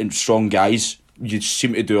and strong guys, you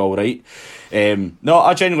seem to do all right. No,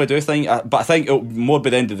 I genuinely do think, but I think it'll more by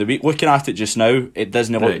the end of the week. Looking at it just now, it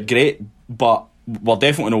doesn't look great, but we're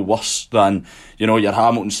definitely no worse than, you know, your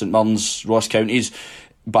Hamilton, St Mirren's, Ross Counties.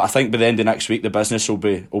 But I think by the end of next week, the business will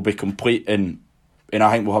be complete, and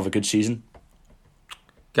I think we'll have a good season.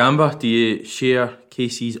 Gamba, do you share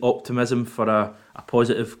Casey's optimism for a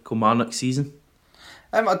positive Kilmarnock season?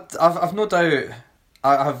 I've no doubt.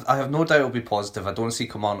 I have no doubt it'll be positive. I don't see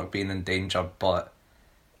Kilmarnock being in danger, but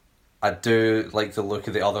I do like the look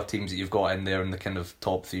of the other teams that you've got in there in the kind of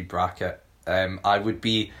top three bracket. I would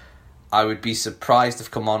be surprised if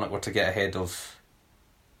Kilmarnock were to get ahead of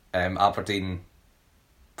Aberdeen,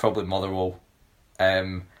 probably Motherwell.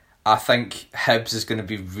 I think Hibs is going to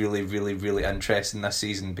be really, really, really interesting this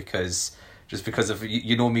season because of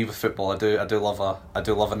you know me with football. I do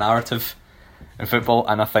love a narrative in football,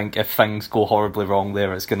 and I think if things go horribly wrong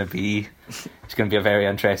there, it's going to be a very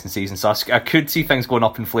interesting season. So I could see things going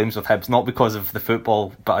up in flames with Hibs, not because of the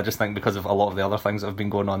football, but I just think because of a lot of the other things that have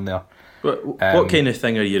been going on there. What kind of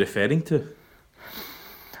thing are you referring to?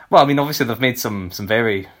 Well, I mean, obviously they've made some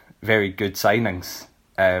very, very good signings.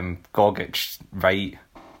 Gogic, Wright,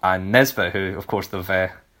 and Nesbitt, who of course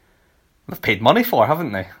they've paid money for,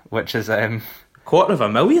 haven't they? Which is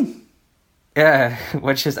 $250,000. Yeah,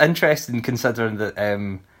 which is interesting considering that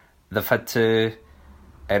they've had to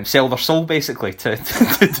sell their soul basically to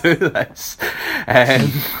do this.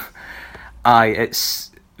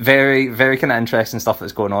 It's very, very kind of interesting stuff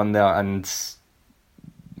that's going on there, and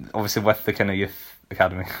obviously with the kind of youth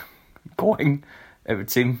academy going, it would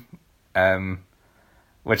seem,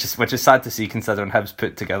 which is sad to see considering Hibs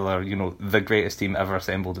put together, you know, the greatest team ever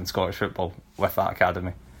assembled in Scottish football with that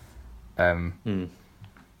academy.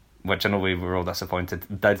 Which I know we were all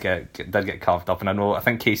disappointed did get carved up, and I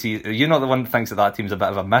think Casey, you're not the one that thinks that team's a bit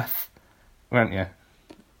of a myth, weren't you?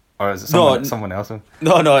 Or is it someone else?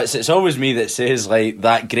 No, it's always me that says like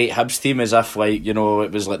that great Hibs team as if like, you know,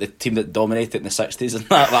 it was like the team that dominated in the 60s and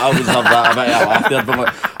that. Like, I always have that a bit of laugh there, but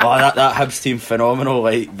like, oh, that Hibs team phenomenal.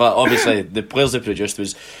 Like, but obviously the players they produced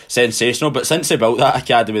was sensational. But since they built that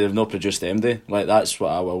academy, they've not produced MD. Like, that's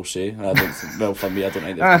what I will say. For me, I don't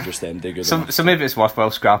think they've produced MD good enough. So maybe it's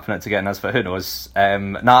worthwhile scrapping it to get in us, but who knows?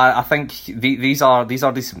 I think these are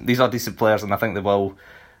decent players, and I think they will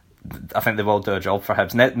do a job for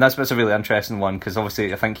Hibs. Nesbitt's a really interesting one because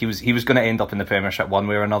obviously I think he was going to end up in the Premiership one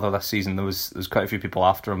way or another this season. There's quite a few people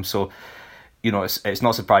after him, so you know it's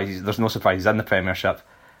not surprising. There's no surprises in the Premiership,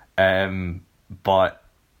 but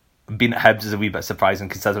being at Hibs is a wee bit surprising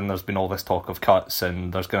considering there's been all this talk of cuts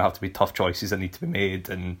and there's going to have to be tough choices that need to be made,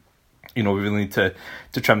 and you know we really need to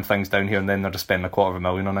trim things down here and then. They're just spending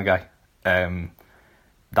 $250,000 on a guy.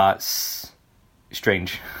 That's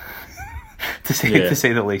strange. to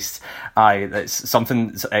say the least. It's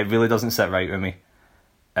something. It really doesn't sit right with me.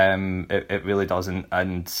 It really doesn't,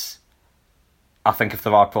 and I think if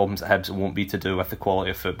there are problems at Hibs, it won't be to do with the quality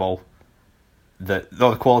of football.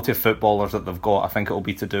 The quality of footballers that they've got, I think it will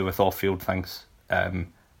be to do with off-field things.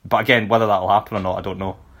 But again, whether that'll happen or not, I don't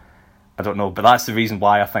know. But that's the reason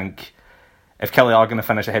why I think if Killie are going to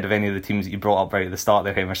finish ahead of any of the teams that you brought up right at the start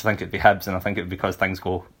there, Hamish, I think it'd be Hibs, and I think it'd be because things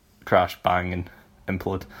go crash, bang, and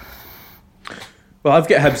implode. Well, I've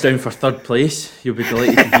got Hibs down for third place. You'll be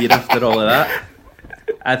delighted to hear after all of that.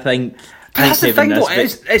 I think. That's the thing, though.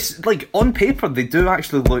 Nisbet, It's like on paper they do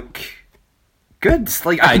actually look good.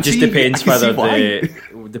 Like it just depends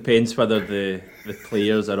whether the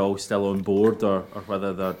players are all still on board or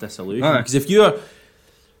whether they're disillusioned. Because if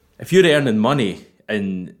you're earning money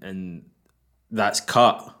and that's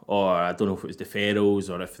cut, or I don't know if it was deferrals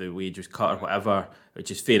or if the wage was cut or whatever, which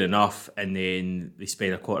is fair enough, and then they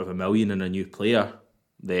spend $250,000 on a new player,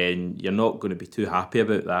 then you're not going to be too happy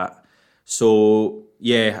about that. So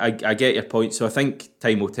yeah, I get your point. So I think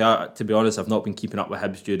time will tell. To be honest, I've not been keeping up with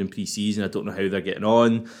Hibs during pre-season. I don't know how they're getting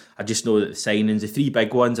on. I just know that the signings, the three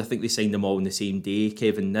big ones, I think they signed them all on the same day.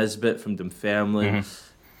 Kevin Nisbet from Dunfermline,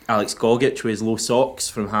 Alex Gogic with his low socks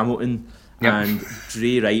from Hamilton, and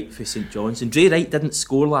Dre Wright for St Johnstone. Dre Wright didn't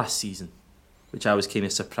score last season, which I was kind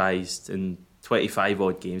of surprised. In 25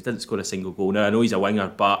 odd games, didn't score a single goal. Now I know he's a winger,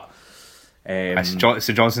 but St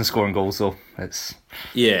Johnstone scoring goals, though. It's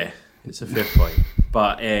a fair point.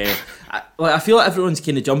 But I feel like everyone's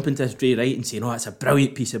kind of jumping to this Dre Wright and saying, "Oh, it's a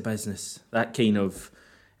brilliant piece of business." That kind of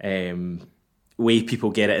way people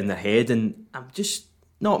get it in their head, and I'm just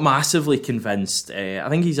not massively convinced. I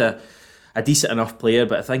think he's a decent enough player,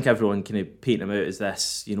 but I think everyone kind of paint him out as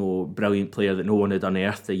this, brilliant player that no one had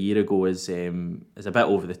unearthed a year ago is a bit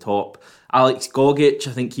over the top. Alex Gogic,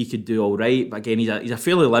 I think he could do all right, but again, he's a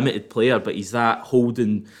fairly limited player, but he's that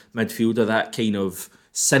holding midfielder, that kind of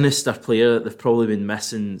sinister player that they've probably been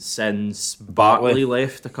missing since Bartley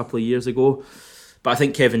left a couple of years ago. But I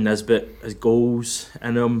think Kevin Nisbet has goals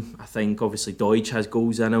in him. I think obviously Deutsch has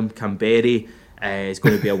goals in him. Canberra is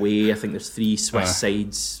going to be away. I think there's 3 Swiss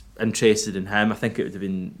sides interested in him. I think it would have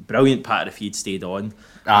been brilliant, Pat, if he'd stayed on.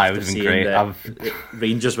 It would have been great.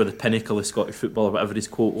 Rangers were the pinnacle of Scottish football, or whatever his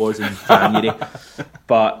quote was in January.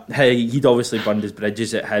 But hey, he'd obviously burned his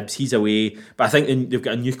bridges at Hibs. He's away. But I think they've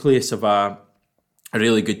got a nucleus of a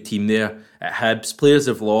really good team there at Hibs. Players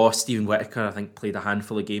have lost. Stephen Whittaker, I think, played a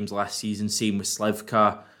handful of games last season. Same with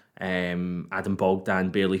Slivka. Adam Bogdan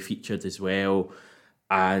barely featured as well.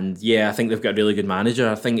 And yeah, I think they've got a really good manager.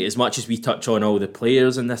 I think as much as we touch on all the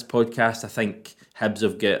players in this podcast, I think Hibs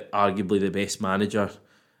have got arguably the best manager.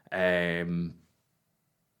 I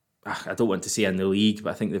don't want to say in the league, but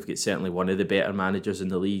I think they've got certainly one of the better managers in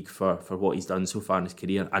the league for what he's done so far in his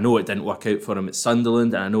career. I know it didn't work out for him at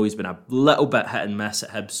Sunderland, and I know he's been a little bit hit and miss at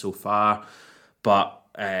Hibs so far, but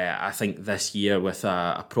I think this year with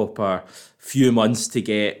a proper few months to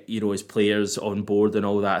get his players on board and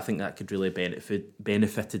all that, I think that could really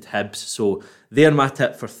benefited Hibs. So they're my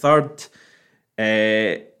tip for third.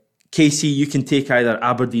 Casey, you can take either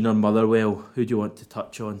Aberdeen or Motherwell. Who do you want to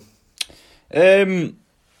touch on?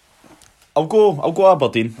 I'll go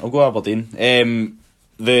Aberdeen.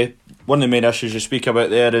 The one of the main issues you speak about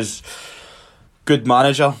there is good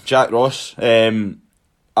manager Jack Ross.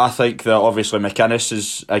 I think that obviously McInnes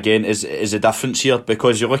is a difference here,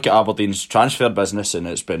 because you look at Aberdeen's transfer business and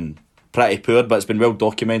it's been pretty poor, but it's been well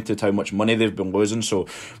documented how much money they've been losing. So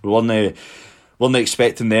we weren't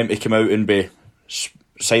expecting them to come out and be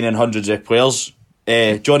signing hundreds of players.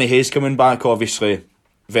 Johnny Hayes coming back, obviously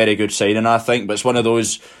very good signing, I think, but it's one of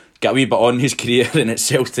those, get a wee bit on his career, and at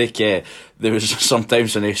Celtic there was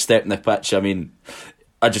sometimes when he stepped in the pitch, I mean,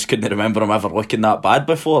 I just couldn't remember him ever looking that bad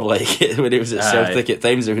before. Like when he was at Celtic, at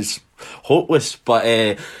times it was hopeless. But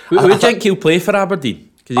who do you think he'll play for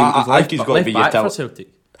Aberdeen? I think he's got to be back for Celtic.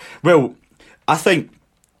 Well, I think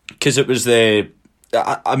because it was I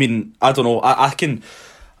mean, I don't know. I can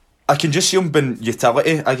just see him being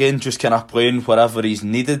utility again, just kind of playing wherever he's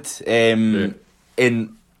needed.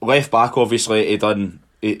 In left back, obviously he done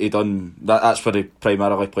that. That's where he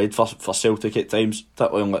primarily played for Celtic at times,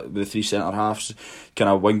 particularly on the 3 centre halves, kind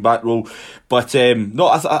of wing back role. But no,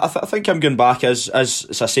 I think him going back is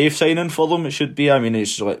it's a safe signing for them. It should be. I mean,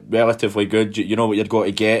 it's like relatively good. You know what you're going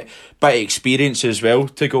to get. Bit of experience as well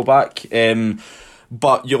to go back.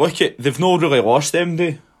 But you look at, they've not really lost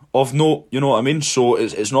them of note. You know what I mean? So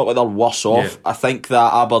it's not like they're worse off. Yeah. I think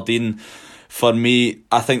that Aberdeen, for me,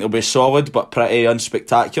 I think they'll be solid but pretty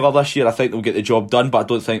unspectacular this year. I think they'll get the job done, but I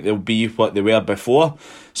don't think they'll be what they were before.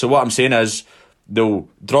 So what I'm saying is they'll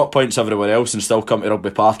drop points everywhere else and still come to Rugby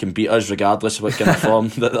Park and beat us regardless of what kind of form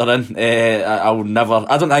that they're in.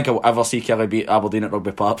 I don't think I'll ever see Kelly beat Aberdeen at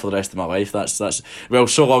Rugby Park for the rest of my life. That's well,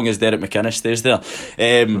 so long as Derek McInnes stays there.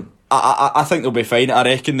 I think they'll be fine. I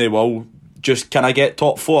reckon they will just can I get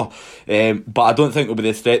top 4, but I don't think they'll be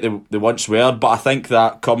the threat they once were. But I think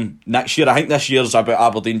that come next year, I think this year's about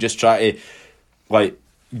Aberdeen just try to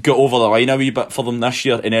got over the line a wee bit for them this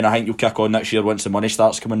year, and then I think you'll kick on next year once the money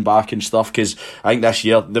starts coming back and stuff, because I think this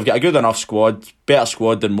year they've got a good enough squad, better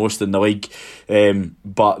squad than most in the league,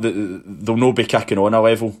 but they'll not be kicking on a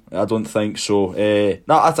level, I don't think so.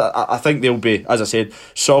 I think they'll be, as I said,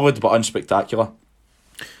 solid but unspectacular.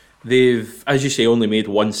 They've, as you say, only made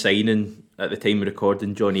one signing at the time of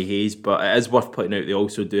recording, Johnny Hayes, but it is worth pointing out they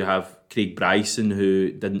also do have Craig Bryson,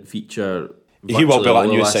 who didn't feature. He will be like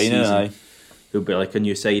a new signing, aye. He'll be like a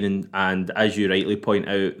new signing, and as you rightly point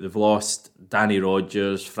out, they've lost Danny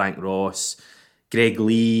Rogers, Frank Ross, Greg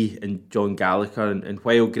Lee and John Gallagher, and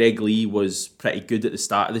while Greg Lee was pretty good at the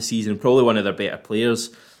start of the season, probably one of their better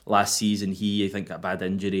players last season, he, I think, got a bad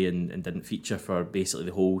injury and didn't feature for basically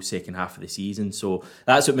the whole second half of the season. So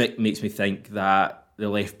that's what makes me think that the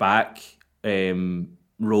left back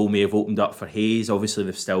role may have opened up for Hayes. Obviously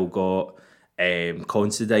they've still got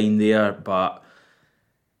Considine there, but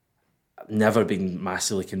I've never been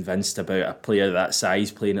massively convinced about a player that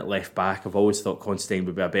size playing at left back. I've always thought Considine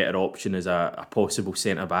would be a better option as a possible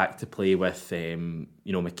centre back to play with,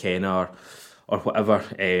 McKenna or whatever.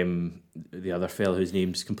 The other fella whose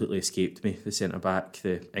name's completely escaped me, the centre back,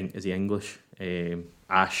 is he English?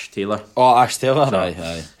 Ash Taylor. Oh, Ash Taylor,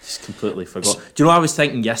 aye. Just completely forgot. Do you know what I was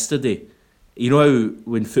thinking yesterday? You know how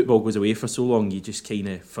when football goes away for so long, you just kind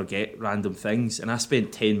of forget random things? And I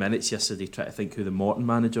spent 10 minutes yesterday trying to think who the Morton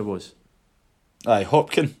manager was. Aye,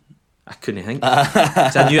 Hopkin. I couldn't think. So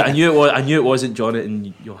I knew it wasn't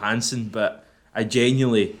Jonathan Johansson, but I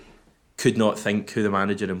genuinely could not think who the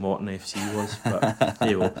manager of Morton FC was. But there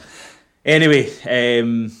you go. Anyway,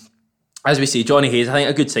 as we say, Johnny Hayes, I think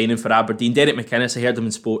a good signing for Aberdeen. Derek McInnes, I heard him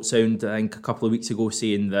in Sports Sound, I think a couple of weeks ago,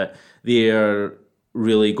 saying that they're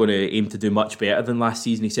really going to aim to do much better than last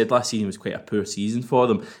season. He said last season was quite a poor season for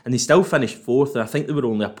them, and they still finished fourth, and I think they were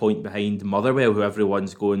only a point behind Motherwell, who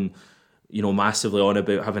everyone's going massively on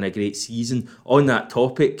about having a great season. On that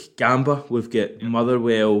topic, Gamba, we've got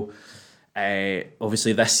Motherwell.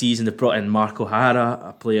 Obviously this season they've brought in Mark O'Hara,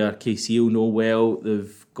 a player KC will know well.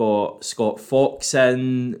 They've got Scott Fox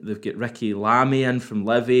in, they've got Ricky Lamy in from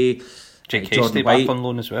Livy, Jake Hasty back on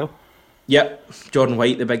loan as well. Yep, Jordan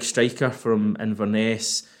White, the big striker from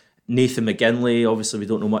Inverness. Nathan McGinley, obviously we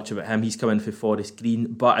don't know much about him, he's come in for Forest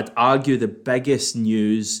Green, but I'd argue the biggest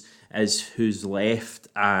news is who's left,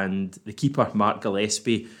 and the keeper Mark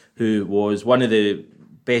Gillespie, who was one of the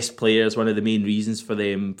best players, one of the main reasons for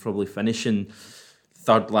them probably finishing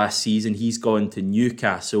third last season. He's gone to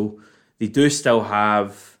Newcastle. They do still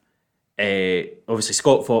have obviously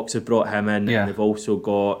Scott Fox have brought him in, and they've also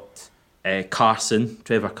got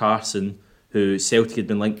Trevor Carson, who Celtic had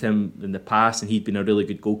been linked to him in the past, and he'd been a really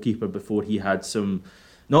good goalkeeper before he had some,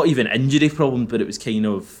 not even injury problems, but it was kind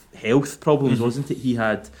of health problems, wasn't it? He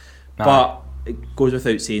had, but it goes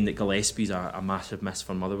without saying that Gillespie's a massive miss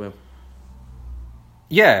for Motherwell.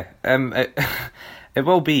 Yeah, it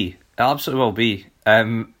will be. It absolutely will be.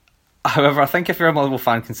 However, I think if you're a Motherwell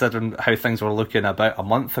fan, considering how things were looking about a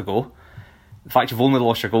month ago, the fact you've only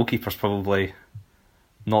lost your goalkeeper's probably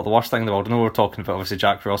not the worst thing in the world. I know we're talking about obviously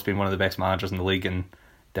Jack Ross being one of the best managers in the league and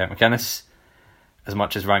Derek McInnes. As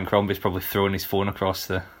much as Ryan Crombie's probably throwing his phone across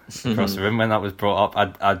the room when that was brought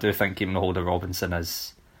up, I do think keeping a hold of Robinson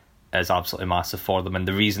is absolutely massive for them. And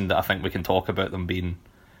the reason that I think we can talk about them being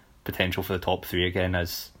potential for the top three again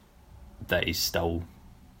is that he's still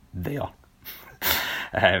there.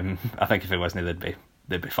 I think if it wasn't,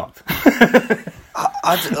 they'd be fucked.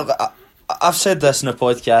 I've said this in a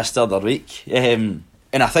podcast the other week, and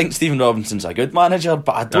I think Stephen Robinson's a good manager,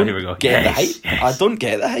 but I don't get the hype. Yes. I don't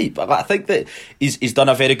get the hype. I think that he's done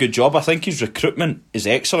a very good job. I think his recruitment is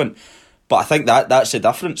excellent, but I think that's the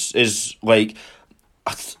difference. Is like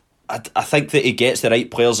I think that he gets the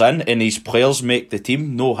right players in, and his players make the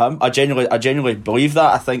team, know him. I genuinely believe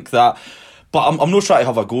that. I think that. But I'm not trying to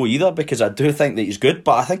have a go either, because I do think that he's good.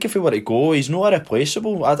 But I think if he were to go, he's not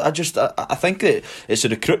irreplaceable. I think that it's a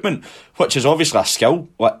recruitment, which is obviously a skill,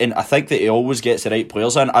 and I think that he always gets the right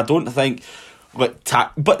players in. I don't think,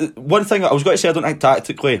 but one thing I was going to say, I don't think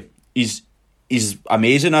tactically he's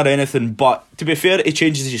amazing or anything, but to be fair, he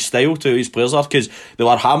changes his style to his players are, because they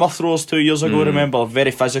were hammer throwers 2 years ago, remember,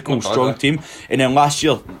 very physical, strong team, and then last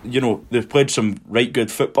year, they've played some right good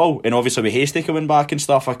football, and obviously with Hasty coming back and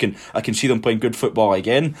stuff, I can see them playing good football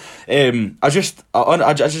again. I just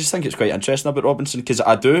think it's quite interesting about Robinson, because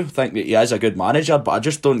I do think that he is a good manager, but I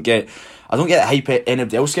just don't get the hype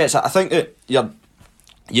anybody else gets. I think that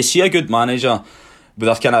you see a good manager with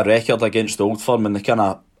a kind of record against the Old Firm and the kind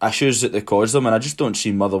of issues that they cause them, and I just don't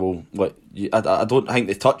see Motherwell. I don't think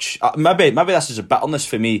they touch. Maybe this is a bitterness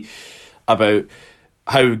for me about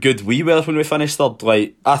how good we were when we finished third.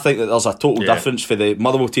 Like, I think that there's a total difference for the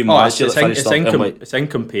Motherwell team last year that finished third. It's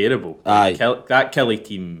incomparable. Aye. That Kelly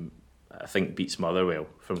team, I think, beats Motherwell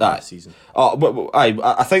from last season.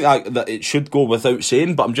 I think that it should go without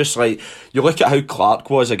saying, but I'm just like, you look at how Clark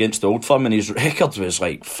was against the Old Firm and his record was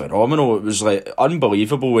like phenomenal. It was like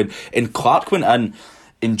unbelievable, and Clark went in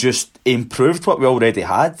and just improved what we already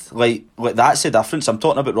had. Like that's the difference. I'm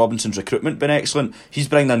talking about Robinson's recruitment being excellent. He's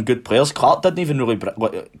bringing in good players. Clark didn't even really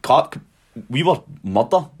we were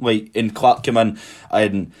murder. And Clark came in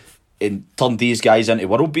and turned these guys into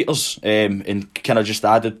world beaters, and kind of just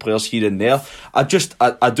added players here and there. I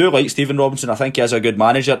do like Stephen Robinson. I think he is a good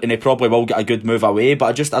manager, and he probably will get a good move away.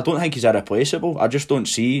 But I don't think he's irreplaceable. I don't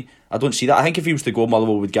see that. I think if he was to go,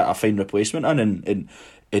 Motherwell would get a fine replacement in,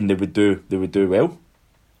 and they would do well.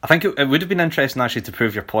 I think it would have been interesting actually to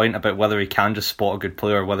prove your point about whether he can just spot a good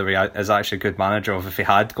player or whether he is actually a good manager, or if he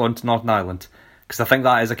had gone to Northern Ireland. Because I think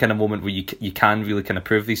that is a kind of moment where you can really kind of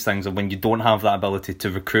prove these things, and when you don't have that ability to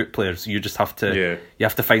recruit players, you just have to you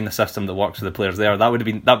have to find the system that works for the players there. That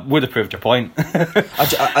would have proved your point.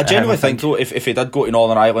 I genuinely think though, if he did go to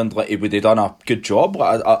Northern Ireland, he would have done a good job.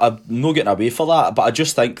 I'm not getting away for that, but I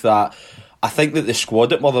just think that the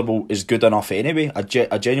squad at Motherwell is good enough anyway. I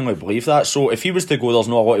genuinely believe that. So if he was to go, there's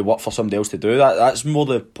not a lot of work for somebody else to do. That's more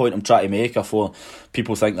the point I'm trying to make. Before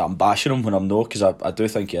people think that I'm bashing him when I'm not, because I do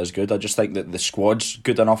think he is good. I just think that the squad's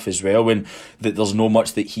good enough as well, and that there's no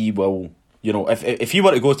much that he will. If he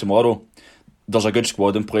were to go tomorrow, there's a good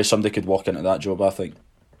squad in place. Somebody could walk into that job, I think.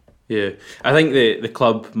 Yeah, I think the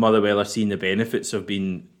club Motherwell are seeing the benefits of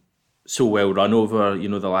being so well run over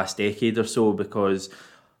the last decade or so, because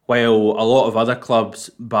while a lot of other clubs,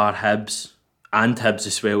 bar Hibs and Hibs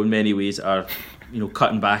as well in many ways, are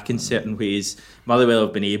cutting back in certain ways, Motherwell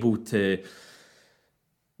have been able to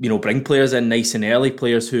bring players in nice and early,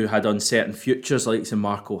 players who had uncertain futures, like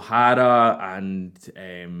Mark O'Hara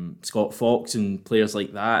and Scott Fox and players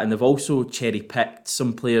like that. And they've also cherry-picked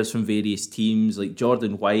some players from various teams, like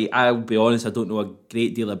Jordan White. I'll be honest, I don't know a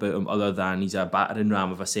great deal about him other than he's a battering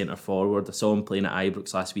ram of a centre forward. I saw him playing at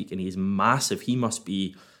Ibrox last week and he's massive. He must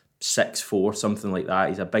be 6'4", something like that.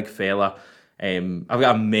 He's a big fella. I've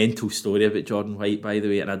got a mental story about Jordan White, by the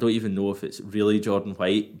way, and I don't even know if it's really Jordan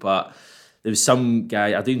White, but there was some guy,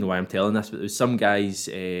 I don't even know why I'm telling this, but there was some guys,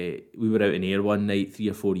 we were out in Ayr one night 3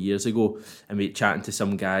 or 4 years ago, and we were chatting to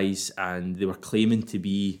some guys, and they were claiming to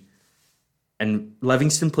be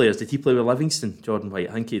Livingston players. Did he play with Livingston, Jordan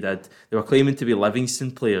White? I think he did. They were claiming to be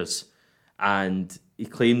Livingston players, and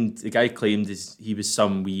the guy claimed he was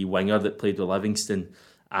some wee winger that played with Livingston,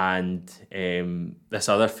 and this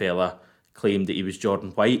other fella claimed that he was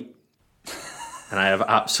Jordan White, and I have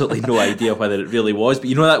absolutely no idea whether it really was, but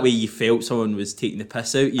that way you felt someone was taking the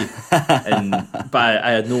piss out of you, but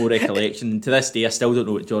I had no recollection, and to this day I still don't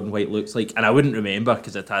know what Jordan White looks like, and I wouldn't remember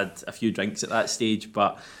because I'd had a few drinks at that stage.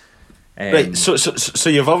 But right, so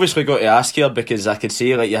you've obviously got to ask here, because I could say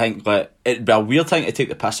you think it'd be a weird thing to take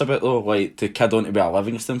the piss about though, to kid on to be a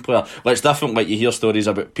Livingston player. It's different. You hear stories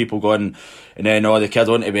about people going and then the kid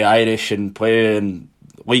on to be Irish and playing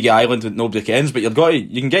League of Ireland with nobody kens, but you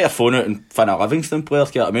can get your phone out and find a Livingston player.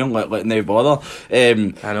 You know what I mean? Like no bother,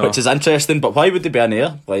 which is interesting. But why would they be in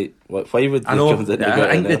there? Why would I know? I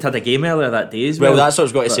think they'd had a game earlier that day as well. Well, that's what I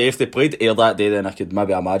was going to say. If they played Ayr that day, then I could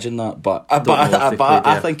maybe imagine that. But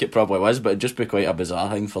I think it probably was. But it'd just be quite a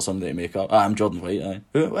bizarre thing for somebody to make up. I'm Jordan White.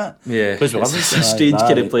 Who? What? Yeah, it's a strange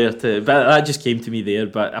kind of player to. But that just came to me there.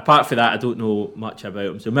 But apart from that, I don't know much about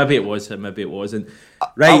him. So maybe it was him. Maybe it wasn't.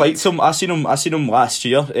 Right. I liked him. I seen him last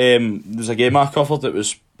year. There's a game I covered that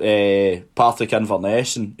was Partick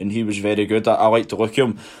Inverness, and he was very good. I like to look at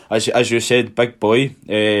him. As you said, big boy.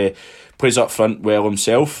 Plays up front well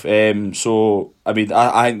himself. So I mean,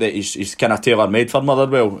 I think that he's kind of tailor made for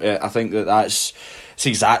Motherwell. I think that's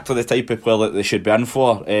exactly the type of player that they should be in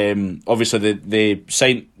for. Obviously, they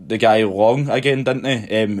signed the guy Long again, didn't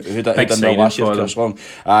they? Who done well last year, Chris Long.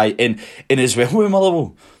 And as well with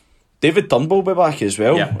Motherwell, David Turnbull will be back as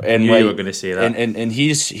well. Yeah, and you were going to say that. And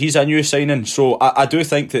he's a new signing. So I do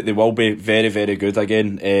think that they will be very, very good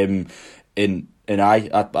again. And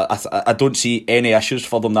I don't see any issues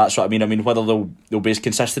for them. That's what I mean. I mean, whether they'll be as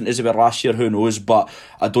consistent as they were last year, who knows? But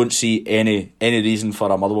I don't see any reason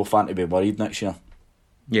for a Motherwell fan to be worried next year.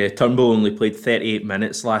 Yeah, Turnbull only played 38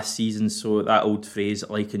 minutes last season, so that old phrase,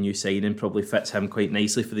 like a new signing, probably fits him quite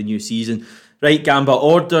nicely for the new season. Right, Gamba,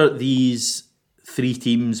 order these 3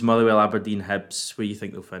 teams: Motherwell, Aberdeen, Hibs. Where do you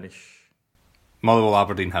think they'll finish? Motherwell,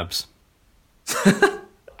 Aberdeen, Hibs.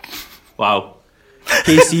 Wow.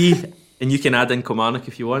 KC, and you can add in Kilmarnock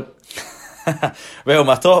if you want. Well,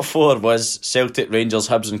 my top four was Celtic, Rangers,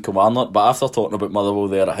 Hibs and Kilmarnock, but after talking about Motherwell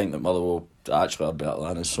there, I think that Motherwell actually are better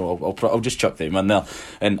than us, so I'll just chuck them in there,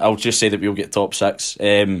 and I'll just say that we'll get top six.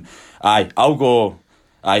 I'll go,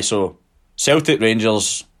 so Celtic,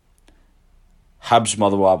 Rangers, Hibs,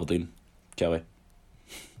 Motherwell, Aberdeen. Kelly.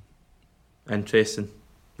 Interesting.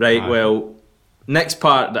 Right, well, next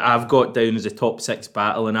part that I've got down is a top six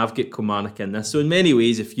battle, and I've got Kilmarnock in this. So in many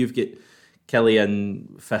ways, if you've got Kelly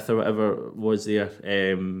in fifth or whatever was there,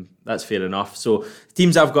 that's fair enough. So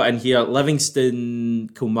teams I've got in here: Livingston,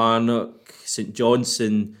 Kilmarnock, St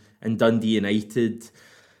Johnstone and Dundee United.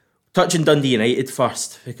 Touching Dundee United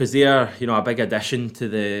first, because they are, a big addition to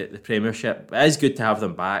the Premiership. It is good to have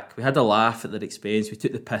them back. We had a laugh at their expense. We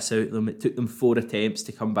took the piss out of them. It took them 4 attempts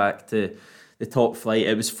to come back to the top flight.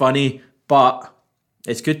 It was funny, but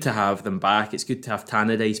it's good to have them back. It's good to have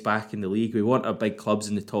Tannadice back in the league. We want our big clubs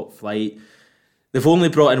in the top flight. They've only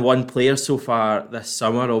brought in one player so far this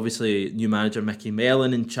summer. Obviously, new manager Mickey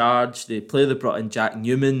Mellon in charge. The player they brought in, Jack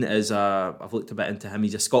Newman, I've looked a bit into him.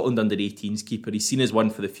 He's a Scotland under-18s keeper. He's seen as one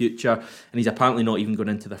for the future, and he's apparently not even going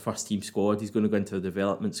into their first team squad. He's going to go into the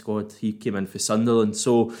development squad. He came in for Sunderland.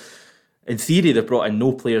 So, in theory, they've brought in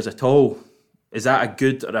no players at all. Is that a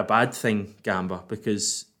good or a bad thing, Gamba?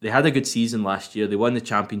 Because they had a good season last year. They won the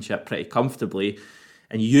championship pretty comfortably,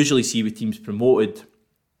 and you usually see with teams promoted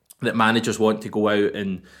that managers want to go out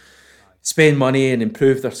and spend money and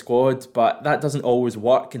improve their squad, but that doesn't always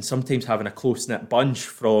work, and sometimes having a close-knit bunch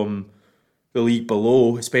from the league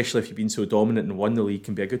below, especially if you've been so dominant and won the league,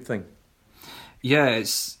 can be a good thing. Yeah,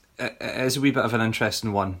 it is a wee bit of an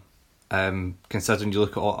interesting one, considering you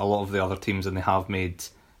look at a lot of the other teams and they have made,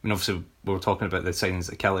 obviously we were talking about the signings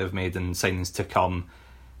that Kelly have made and signings to come,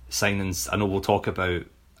 I know we'll talk about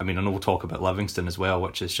Livingston as well,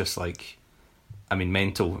 which is just like,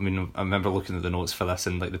 mental. I remember looking at the notes for this,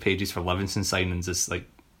 and like the pages for Livingston signings is like,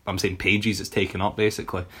 I'm saying pages, it's taken up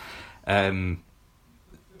basically. I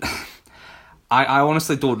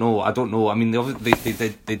honestly don't know. I don't know.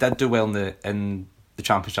 They did do well in the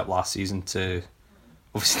championship last season to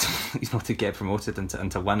obviously to get promoted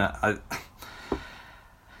and to win it.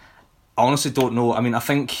 I honestly don't know. I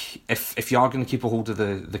think if you are going to keep a hold of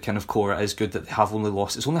the kind of core, it is good that they have only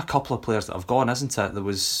lost. It's only a couple of players that have gone, isn't it? There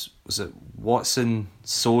was it Watson,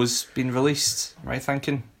 So's been released, right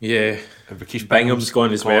thinking? Yeah. Bingham's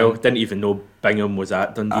gone as well. Didn't even know Bingham was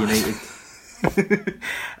at Dundee United.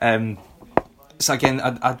 So again,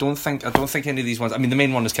 I don't think any of these ones. The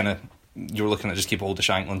main one is kind of, you were looking at just keep a hold of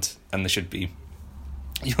Shankland, and they should be.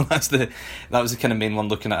 That was the kind of main one,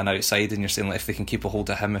 looking at an outside, and you're saying, like, if they can keep a hold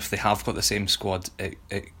of him, if they have got the same squad,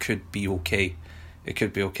 it could be okay. It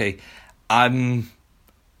could be okay.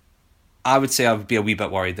 I would say I would be a wee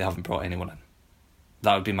bit worried they haven't brought anyone in.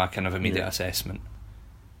 That would be my kind of immediate assessment.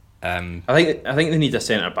 I think they need a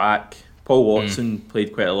centre back. Paul Watson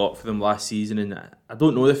played quite a lot for them last season, and I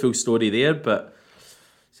don't know the full story there, but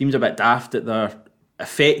it seems a bit daft that they're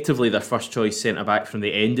effectively their first choice centre back from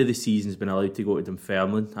the end of the season has been allowed to go to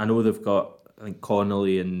Dunfermline. I know they've got, I think,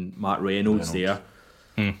 Connolly and Mark Reynolds there,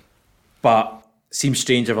 but seems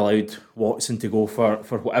strange they've allowed Watson to go for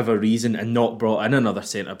whatever reason and not brought in another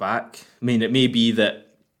centre back. It may be that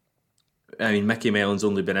Mickey Mellon's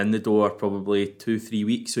only been in the door probably 2-3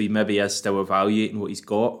 weeks, so he maybe is still evaluating what he's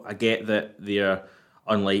got. I get that they're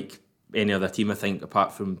unlike any other team, I think,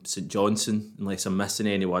 apart from St Johnstone, unless I'm missing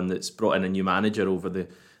anyone that's brought in a new manager over the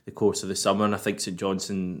course of the summer. And I think St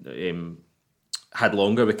Johnstone had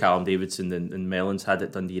longer with Callum Davidson than Mellon's had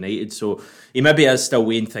at Dundee United, so he maybe is still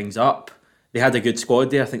weighing things up. They had a good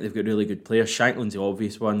squad there. I think they've got really good players. Shankland's the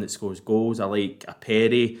obvious one that scores goals. I like a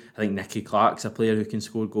Perry. I think Nicky Clark's a player who can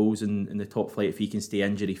score goals in the top flight if he can stay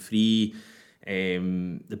injury free.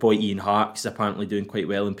 The boy Ian Hark's apparently doing quite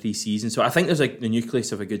well in pre-season. So I think there's the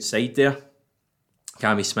nucleus of a good side there.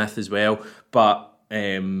 Cammy Smith as well. But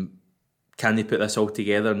can they put this all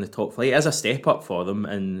together in the top flight? It is a step up for them,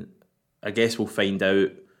 and I guess we'll find out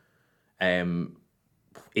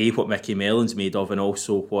what Mickey Mellon's made of, and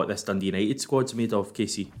also what this Dundee United squad's made of,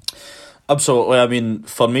 Casey. Absolutely.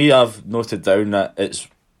 For me, I've noted down that it's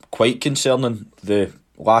quite concerning, the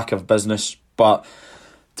lack of business, but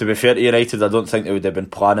to be fair to United, I don't think they would have been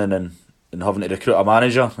planning and having to recruit a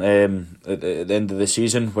manager at the end of the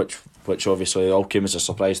season, which obviously all came as a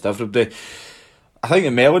surprise to everybody. I think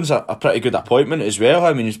that Mellon's a pretty good appointment as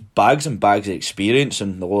well. He's bags and bags of experience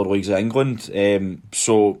in the lower leagues of England,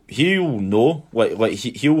 so he'll know,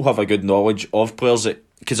 he'll have a good knowledge of players.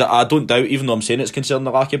 Because I don't doubt, even though I'm saying it's concerning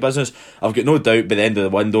the lack of business, I've got no doubt by the end of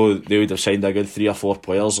the window they would have signed a good 3 or 4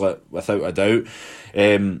 players, without a doubt.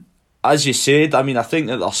 as you said, I mean, I think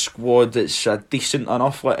that their squad, it's a decent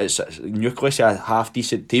enough, it's nucleus, a half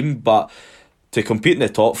decent team, but to compete in the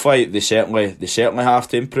top flight, they certainly have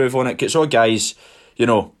to improve on it. Because all guys, you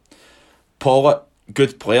know, Pollitt,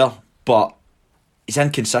 good player, but he's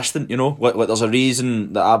inconsistent. You know, like there's a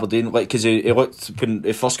reason that Aberdeen, like, because he looked when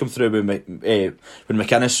he first come through when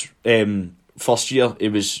McInnes first year, he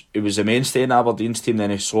was a mainstay in Aberdeen's team.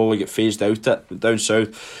 Then he slowly got phased out it down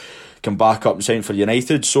south, come back up and signed for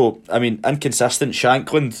United. So I mean, inconsistent.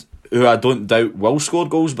 Shankland, who I don't doubt will score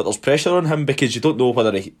goals, but there's pressure on him because you don't know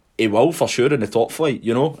whether he will for sure in the top flight.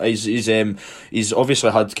 You know, he's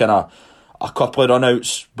obviously had kind of a couple of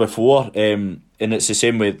run-outs before, and it's the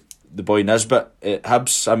same with the boy Nisbet at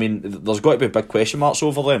Hibs. I mean, there's got to be big question marks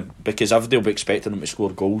over them because everybody will be expecting them to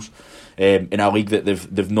score goals in a league that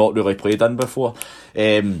they've not really played in before.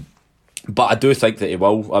 But I do think that he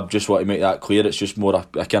will. I just want to make that clear. It's just more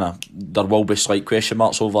a kind of, there will be slight question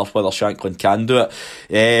marks over whether Shankland can do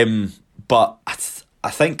it. But I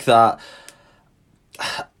think that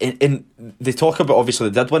in they talk about, obviously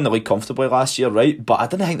they did win the league comfortably last year, right? But I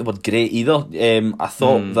didn't think they were great either. I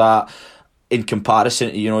thought that in comparison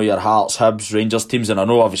to, you know, your Hearts, Hibs, Rangers teams, and I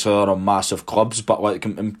know obviously they're on massive clubs, but like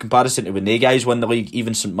in comparison to when they guys won the league,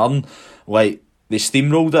 even St Mirren, like they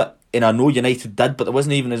steamrolled it. And I know United did, but there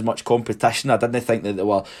wasn't even as much competition. I didn't think that they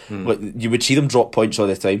were like, you would see them drop points all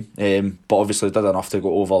the time, but obviously they did enough to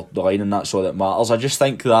go over the line, and that's all that matters. I just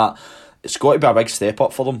think that it's got to be a big step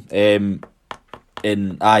up for them,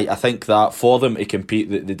 and I think that for them to compete,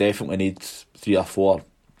 they definitely need 3 or 4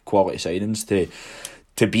 quality signings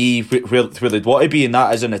to be where they'd want to be, and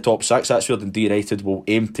that is in the top 6. That's where Dundee United will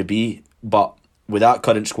aim to be, but with that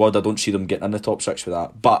current squad, I don't see them getting in the top 6 for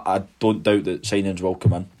that. But I don't doubt that signings will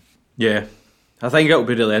come in. Yeah, I think it'll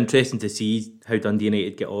be really interesting to see how Dundee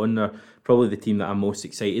United get on. They're probably the team that I'm most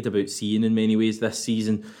excited about seeing in many ways this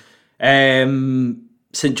season.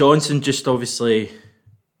 St Johnstone just obviously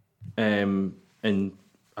and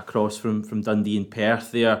across from Dundee and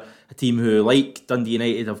Perth. They're a team who, like Dundee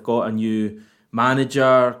United, have got a new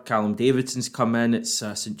manager. Callum Davidson's come in. It's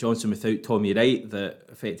St Johnstone without Tommy Wright that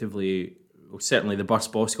effectively, well, certainly the Bus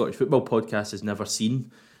Boss Scottish Football podcast has never seen.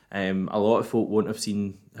 A lot of folk won't have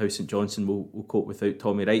seen how St Johnstone will cope without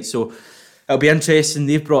Tommy Wright. So it'll be interesting.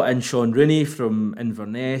 They've brought in Sean Rooney from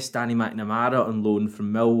Inverness, Danny McNamara on loan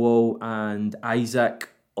from Millwall, and Isaac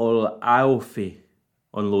Olaofe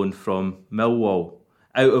on loan from Millwall.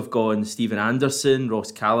 Out have gone Stephen Anderson,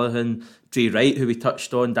 Ross Callaghan, Dre Wright, who we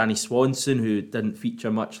touched on, Danny Swanson, who didn't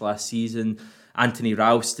feature much last season, Anthony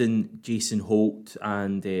Ralston, Jason Holt,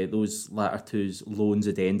 and those latter two's loans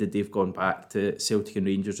had ended. They've gone back to Celtic and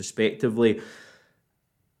Rangers respectively.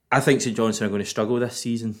 I think St Johnstone are going to struggle this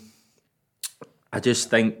season. I just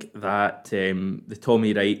think that the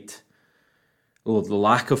Tommy Wright, the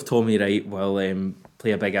lack of Tommy Wright will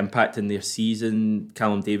play a big impact in their season.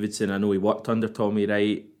 Callum Davidson, I know he worked under Tommy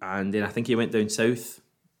Wright, and then I think he went down south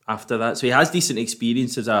after that. So he has decent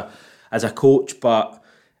experience as a coach, but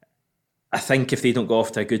I think if they don't go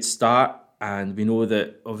off to a good start, and we know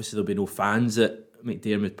that obviously there'll be no fans at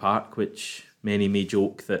McDiarmid Park, which many may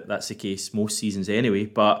joke that that's the case most seasons anyway,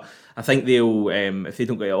 but I think they'll, if they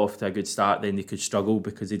don't get off to a good start, then they could struggle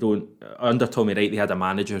because they don't, under Tommy Wright, they had a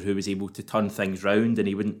manager who was able to turn things round and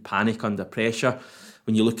he wouldn't panic under pressure.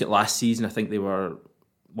 When you look at last season, I think they were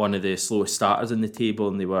one of the slowest starters in the table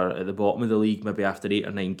and they were at the bottom of the league maybe after 8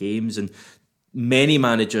 or 9 games, and many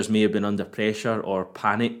managers may have been under pressure or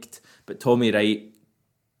panicked, but Tommy Wright,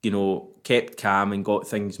 you know, kept calm and got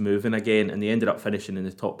things moving again, and they ended up finishing in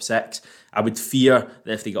the top 6. I would fear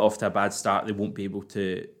that if they get off to a bad start, they won't be able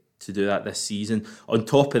to do that this season. On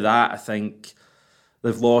top of that, I think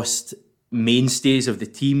they've lost mainstays of the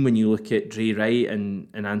team when you look at Dre Wright and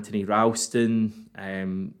Anthony Ralston.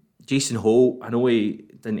 Jason Holt, I know he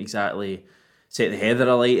didn't exactly set the heather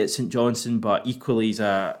alight at St Johnstone, but equally he's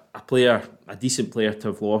a player, a decent player to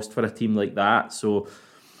have lost for a team like that. So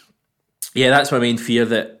yeah, that's my main fear,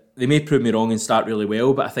 that they may prove me wrong and start really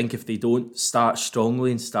well, but I think if they don't start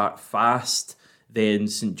strongly and start fast, then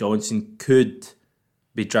St Johnstone could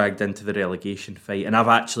be dragged into the relegation fight. And I've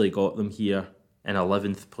actually got them here in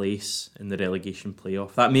 11th place in the relegation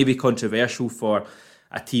playoff. That may be controversial for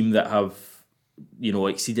a team that have, you know,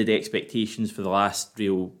 exceeded expectations for the last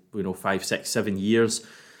 5, 6, 7 years.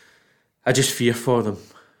 I just fear for them,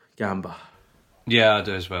 Gamba. Yeah, I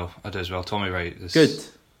do as well. Tommy Wright is good.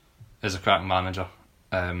 Is a cracking manager.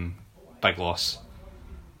 Big loss.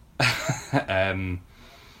 I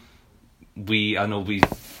know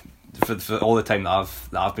for all the time that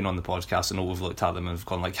I've been on the podcast, I know we've looked at them and we've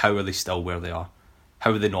gone like, how are they still where they are?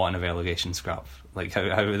 How are they not in a relegation scrap? Like how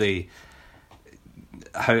are they?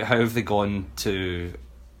 how have they gone to?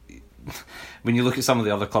 When you look at some of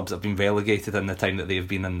the other clubs that have been relegated in the time that they've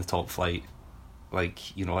been in the top flight,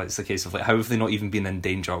 like, you know, it's the case of like, how have they not even been in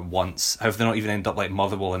danger once? How have they not even ended up like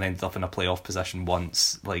Motherwell and ended up in a playoff position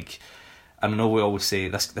once? Like, I know we always say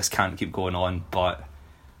this can't keep going on, but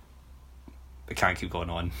it can't keep going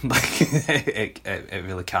on. Like, it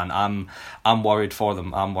really can. I'm worried for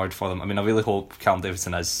them. I mean, I really hope Callum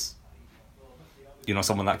Davidson is, you know,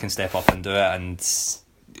 someone that can step up and do it, and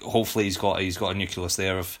hopefully he's got a nucleus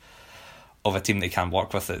there of a team that he can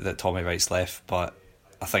work with that Tommy Wright's left. But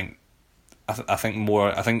I think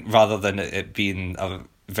rather than it being a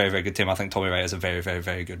very, very good team, I think Tommy Wright is a very, very,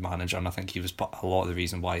 very good manager, and I think he was a lot of the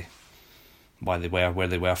reason why they were where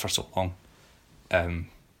they were for so long.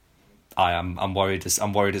 I'm worried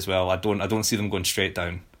as well. I don't see them going straight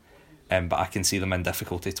down, but I can see them in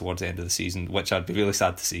difficulty towards the end of the season, which I'd be really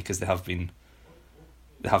sad to see, because they have been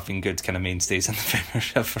good kind of mainstays in the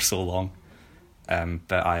Premiership for so long.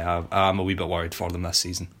 But I'm a wee bit worried for them this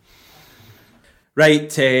season.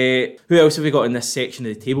 Right, who else have we got in this section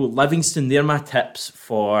of the table? Livingston, they're my tips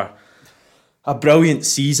for a brilliant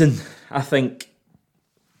season. I think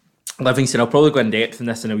Livingston, I'll probably go in depth in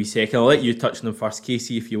this in a wee second. I'll let you touch on them first,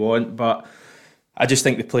 Casey, if you want. But I just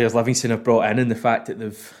think the players Livingston have brought in, and the fact that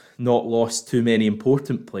they've not lost too many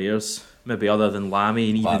important players, maybe other than Lammy,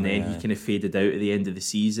 and even then he kind of faded out at the end of the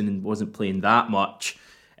season and wasn't playing that much.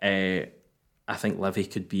 I think Livy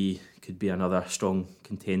could be another strong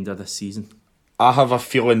contender this season. I have a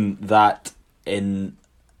feeling that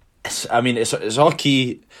it's all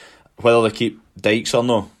key whether they keep Dykes or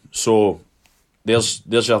no. So there's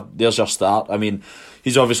your start. I mean,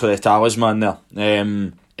 he's obviously the talisman there.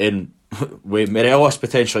 And with Morelos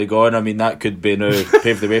potentially gone, I mean, that could be now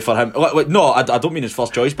paved the way for him. No, I don't mean his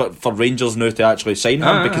first choice, but for Rangers now to actually sign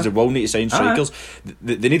him, because they will need to sign strikers.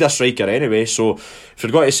 They need a striker anyway, so if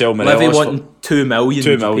you're going to sell Morelos... Livy wanting $2 million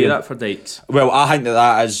to pay that for Dykes. Well, I think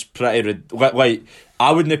that is pretty... Like,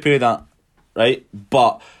 I wouldn't pay that, right?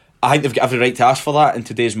 But I think they've got every right to ask for that in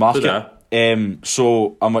today's market.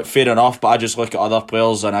 So I'm like, fair enough, but I just look at other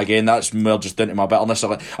players, and again, that's more just down to my bitterness.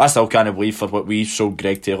 I still can't believe for what we sold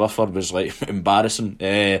Greg Taylor for was like embarrassing.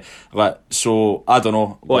 So I don't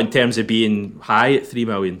know. What, in terms of being high at $3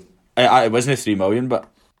 million? It wasn't $3 million, but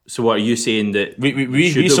so what are you saying, that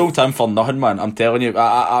we sold him for nothing, man? I'm telling you,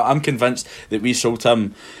 I'm convinced that we sold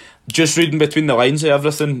him. Just reading between the lines of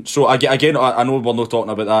everything. So again, I know we're not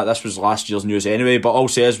talking about that. This was last year's news anyway. But all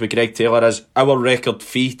says with Greg Taylor is our record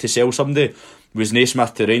fee to sell somebody was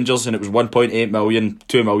Naismith to Rangers, and it was 1.8 million,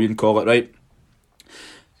 2 million, call it, right?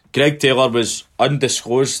 Greg Taylor was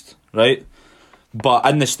undisclosed, right? But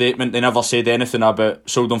in the statement, they never said anything about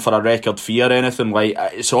sold him for a record fee or anything. Like,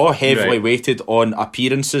 it's all heavily weighted on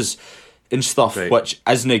appearances and stuff, which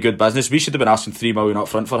isn't a good business. We should have been asking $3 million up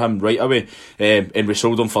front for him right away, and we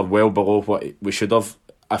sold him for well below what we should have,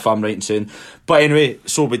 if I'm right in saying. But anyway,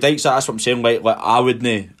 so with Dykes, that's what I'm saying. Like I wouldn't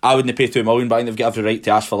pay $2 million, but I think they've got every right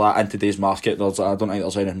to ask for that in today's market. I don't think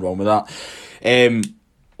there's anything wrong with that.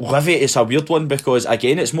 Livy, it's a weird one, because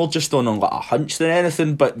again, it's more just on like a hunch than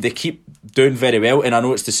anything, but they keep doing very well, and I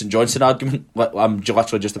know it's the St Johnstone argument. Like, I'm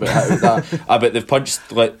literally just about hit out that. But they've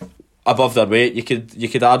punched like above their weight. You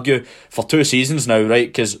could argue for 2 seasons now, right?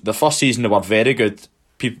 Because the first season they were very good,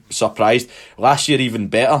 people surprised. Last year even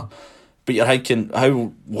better. But you're thinking,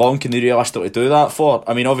 how long can they realistically do that for?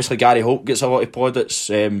 I mean, obviously Gary Hope gets a lot of plaudits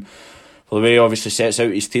for the way he obviously sets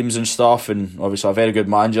out his teams and stuff, and obviously a very good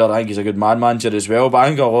manager. I think he's a good manager as well. But I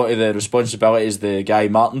think a lot of the responsibility is the guy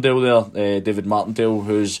Martindale there, David Martindale,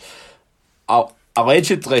 who's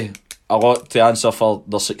allegedly a lot to answer for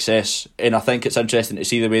their success. And I think it's interesting to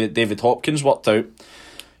see the way that David Hopkins worked out,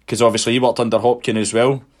 because obviously he worked under Hopkins as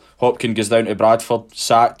well. Hopkins goes down to Bradford,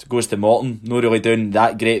 sacked, goes to Morton, not really doing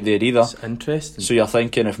that great there either. That's interesting. So you're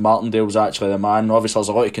thinking if Martindale's actually the man, obviously there's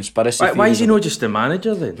a lot of conspiracy. Why is he not just the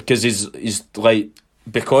manager then? Because he's like,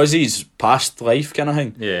 because he's past life kind of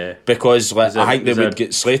thing. Yeah. Because like, I think they would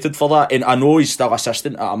get slated for that, and I know he's still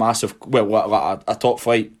assistant at a massive, like a top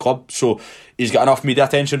flight club, so he's got enough media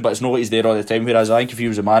attention, but it's not like he's there all the time. Whereas I think if he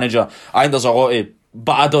was a manager, I think there's a lot of,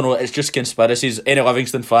 but I don't know, it's just conspiracies. Any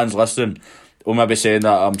Livingston fans listening will maybe saying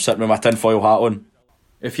that I'm sitting with my tinfoil hat on.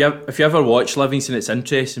 If you ever watch Livingston, it's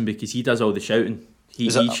interesting because he does all the shouting. He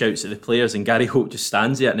shouts at the players, and Gary Hope just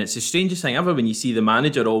stands there, and it's the strangest thing ever when you see the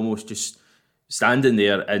manager almost just standing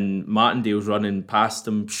there and Martindale's running past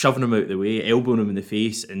him, shoving him out the way, elbowing him in the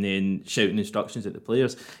face, and then shouting instructions at the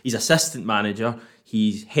players. He's assistant manager,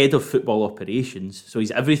 he's head of football operations, so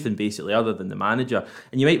he's everything basically other than the manager.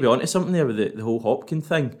 And you might be onto something there with the whole Hopkins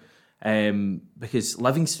thing, because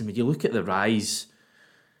Livingston, when you look at the rise,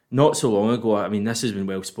 not so long ago, I mean, this has been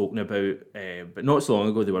well spoken about, but not so long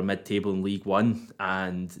ago they were mid-table in League One,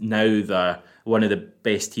 and now they're one of the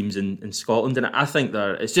best teams in Scotland. And I think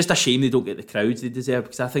it's just a shame they don't get the crowds they deserve,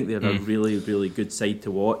 because I think they're a really, really good side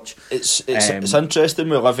to watch. It's interesting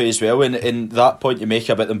with Livy as well, and that point you make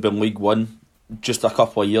about them being League One just a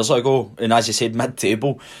couple of years ago, and as you said,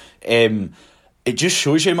 mid-table. It just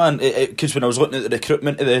shows you, man, because when I was looking at the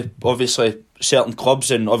recruitment of the, obviously, certain clubs,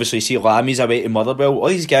 and obviously see Lammy's away to Motherwell, all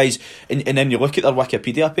these guys, and then you look at their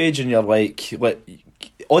Wikipedia page and you're like,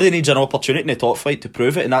 all they need is an opportunity in the top flight to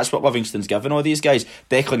prove it, and that's what Livingston's given all these guys.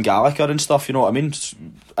 Declan Gallagher and stuff, you know what I mean,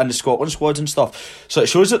 and the Scotland squads and stuff. So it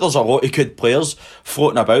shows that there's a lot of good players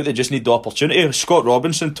floating about, they just need the opportunity. Scott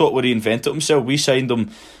Robinson totally reinvented himself. We signed him,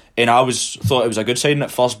 and I thought it was a good signing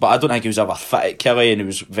at first, but I don't think he was ever fit at Killie, and he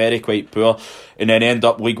was quite poor, and then end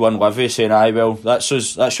up League One Livy saying, aye, well, that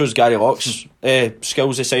shows Gary Locke's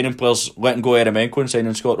skills of signing players, letting go Eremenko and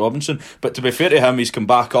signing Scott Robinson. But to be fair to him, he's come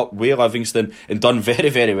back up with Livingston and done very,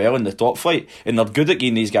 very well in the top flight, and they're good at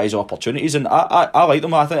giving these guys opportunities, and I like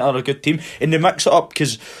them. I think they're a good team, and they mix it up,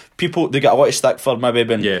 because people, they get a lot of stick for maybe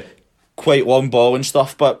being quite long ball and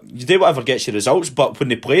stuff, but you do whatever gets you results. But when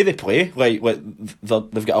they play like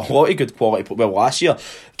they've got a lot of good quality. Well, last year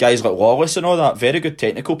guys like Lawless and all that, very good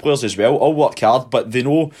technical players as well, all work hard, but they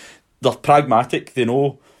know, they're pragmatic, they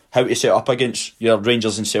know how to set up against your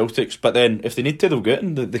Rangers and Celtics, but then if they need to, they'll get it,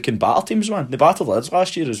 and they can batter teams, man. They battered Leeds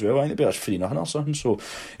last year as well. I think they beat us 3-0 or something. So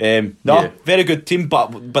very good team,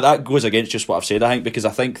 but that goes against just what I've said, I think, because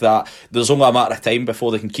I think that there's only a matter of time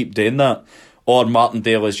before they can keep doing that, or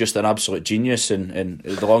Martindale is just an absolute genius, and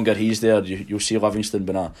the longer he's there, you'll see Livingston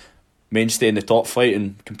being a mainstay in the top flight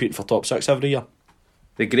and competing for top 6 every year.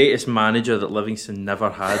 The greatest manager that Livingston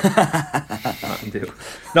never had. Martindale.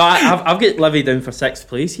 No, I've got Livy down for 6th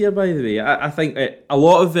place here, by the way. I think a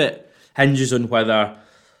lot of it hinges on whether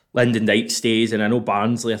Lyndon Dykes stays, and I know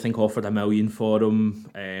Barnsley, I think, offered $1 million for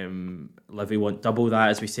him. Livy want double that,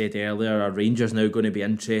 as we said earlier. Are Rangers now going to be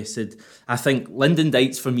interested? I think Lyndon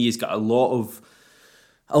Dykes, for me, has got a lot of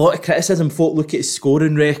criticism. Folk look at his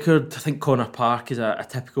scoring record. I think Connor Park is a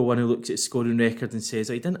typical one who looks at his scoring record and says,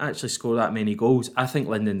 he didn't actually score that many goals. I think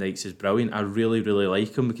Lyndon Dykes is brilliant. I really, really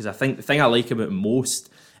like him, because I think the thing I like about him most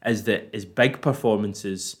is that his big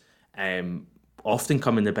performances often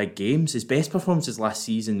come in the big games. His best performances last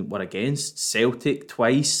season were against Celtic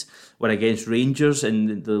twice, were against Rangers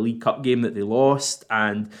in the League Cup game that they lost,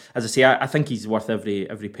 and as I say, I think he's worth every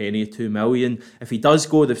penny of $2 million. If he does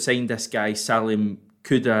go, they've signed this guy Salim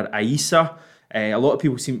Kudar Aissa. A lot of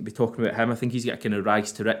people seem to be talking about him. I think he's got a kind of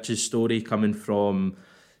rags to riches story, coming from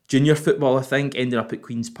junior football, I think, ended up at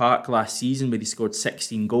Queen's Park last season where he scored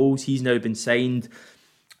 16 goals. He's now been signed.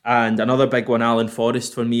 And another big one, Alan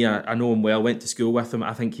Forrest, for me, I know him well, went to school with him.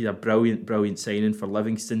 I think he's a brilliant, brilliant signing for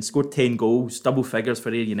Livingston. Scored 10 goals, double figures for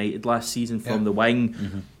Ayr United last season from the wing.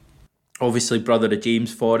 Mm-hmm. Obviously, brother of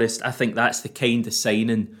James Forrest. I think that's the kind of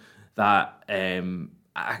signing that,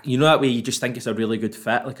 that way you just think it's a really good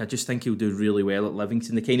fit. Like, I just think he'll do really well at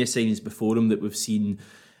Livingston. The kind of signings before him that we've seen,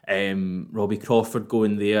 Robbie Crawford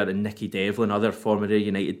going there, and Nicky Devlin, other former Ayr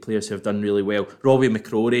United players who have done really well. Robbie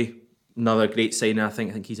McCrory, another great signing. I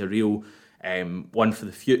think he's a real one for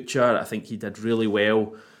the future. I think he did really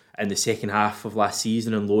well in the second half of last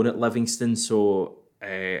season on loan at Livingston. So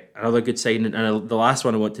another good signing. And the last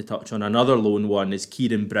one I want to touch on, another loan one, is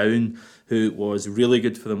Kieran Brown, who was really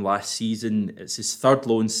good for them last season. It's his third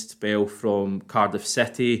loan spell from Cardiff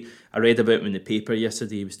City. I read about him in the paper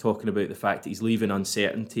yesterday. He was talking about the fact that he's leaving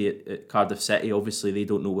uncertainty at Cardiff City. Obviously, they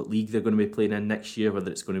don't know what league they're going to be playing in next year,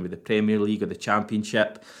 whether it's going to be the Premier League or the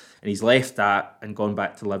Championship. And he's left that and gone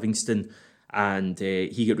back to Livingston, and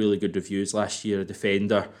he got really good reviews last year, a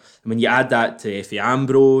defender. And when you add that to Effie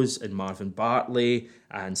Ambrose and Marvin Bartley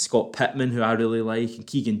and Scott Pittman, who I really like, and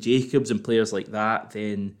Keegan Jacobs and players like that,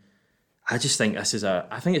 then I just think it's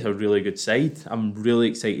a really good side. I'm really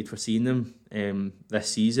excited for seeing them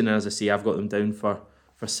this season, and as I say, I've got them down for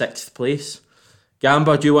 6th place.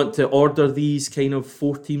 Gamba, do you want to order these kind of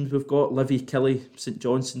 4 teams we've got? Livy, Killie, St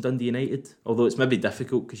Johnstone, Dundee United? Although it's maybe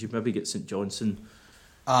difficult because you've maybe got St Johnstone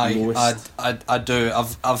lowest. I do.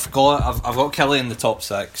 I've got Killie in the top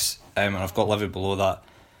 6, and I've got Livy below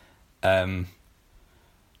that.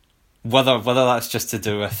 Whether that's just to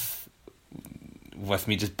do with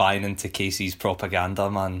me just buying into Casey's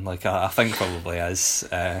propaganda, man, like I think probably is.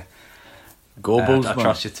 Go Bulls, I man.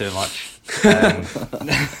 trust you too much.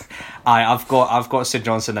 I've got St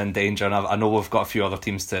Johnstone in danger, and I know we've got a few other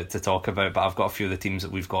teams to talk about, but I've got a few of the teams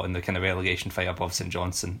that we've got in the kind of relegation fight above St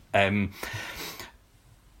Johnstone.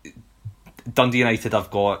 Dundee United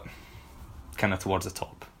I've got kind of towards the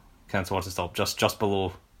top, just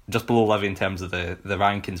below just below Livy in terms of the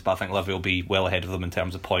rankings, but I think Livy will be well ahead of them in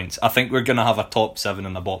terms of points. I think we're going to have a top 7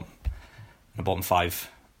 and a bottom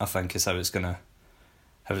 5. I think is how it's going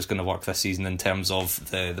to work this season in terms of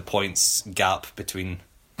the points gap between.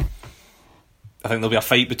 I think there'll be a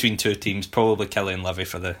fight between two teams, probably Killie and Livy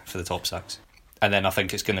for the top 6. And then I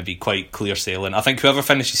think it's going to be quite clear sailing. I think whoever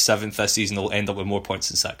finishes 7th this season will end up with more points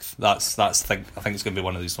than 6th. I think it's going to be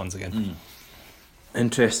one of these ones again.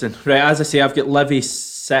 Interesting. Right, as I say, I've got Livy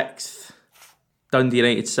 6th, Dundee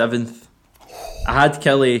United 7th. I had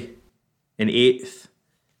Killie in 8th.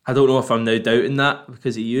 I don't know if I'm now doubting that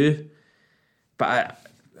because of you, but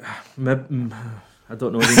I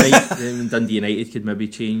don't know. Dundee United could maybe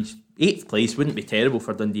change. 8th place wouldn't be terrible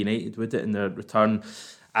for Dundee United, would it, in their return?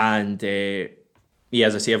 And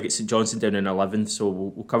as I say, I've got St Johnstone down in 11th, so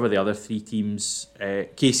we'll cover the other 3 teams.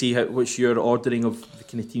 Casey, what's your ordering of the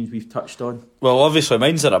kind of teams we've touched on? Well, obviously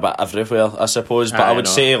mine's are a bit everywhere, I suppose, but I would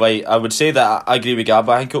say that I agree with Gab.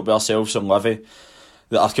 I think it'll be ourselves and Livy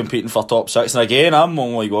that are competing for top 6. And again, I'm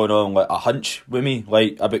only going on like a hunch with me,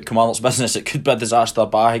 like about Kilmarnock's business. It could be a disaster,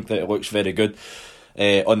 but I think that it looks very good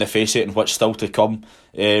on the face of it and what's still to come.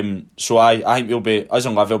 So I think us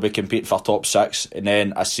and Livy will be competing for top 6, and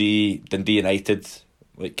then I see Dundee United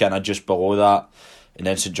like kind of just below that, and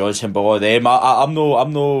then St Johnstone below them. I'm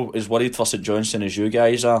no as worried for St Johnstone as you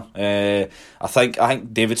guys are. I think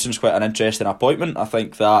Davidson's quite an interesting appointment. I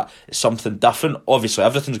think that it's something different. Obviously,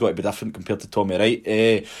 everything's got to be different compared to Tommy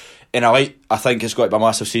Wright. And I think it's got to be a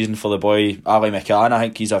massive season for the boy Ali McCann. I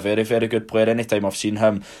think he's a very, very good player. Anytime I've seen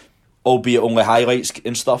him, albeit only highlights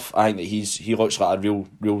and stuff, I think that he looks like a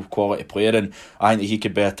real quality player, and I think that he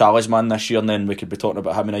could be a talisman this year, and then we could be talking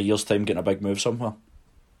about him in a year's time getting a big move somewhere.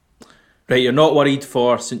 Right, you're not worried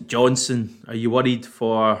for St Johnstone. Are you worried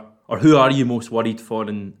for, or who are you most worried for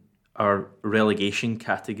in our relegation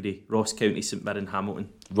category? Ross County, St Mirren, Hamilton.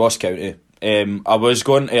 Ross County. I was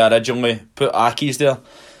going to originally put Accies there,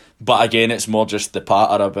 but again, it's more just the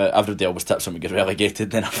patter about everybody always tips them to get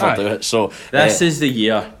relegated, then if I do it. So this is the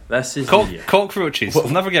year. The year. Cockroaches. We'll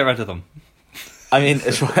never get rid of them. I mean,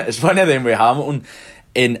 it's one of them with Hamilton,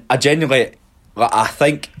 and I genuinely, I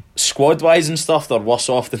think squad wise and stuff, they're worse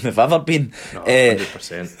off than they've ever been.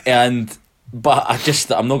 100%. But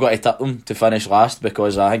I'm not going to tip them to finish last,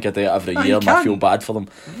 because I think I do it every year and I feel bad for them.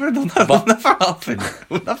 It'll never happen.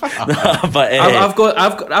 But I've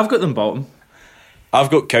got them bottom. I've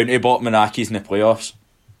got County bottom and Accies in the playoffs.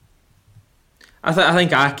 I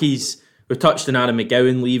think Accies, we touched on Aaron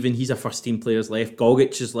McGowan leaving. He's a first team player's left.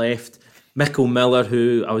 Gogic is left. Michael Miller,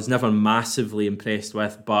 who I was never massively impressed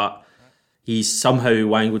with, but he's somehow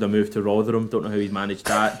wangled a move to Rotherham. Don't know how he's managed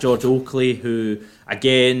that. George Oakley, who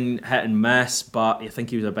again hit and miss, but I think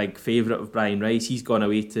he was a big favourite of Brian Rice. He's gone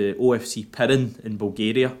away to OFC Pirin in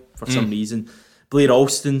Bulgaria for some reason. Blair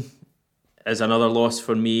Alston is another loss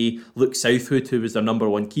for me. Luke Southwood, who was their number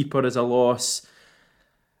 1 keeper, is a loss.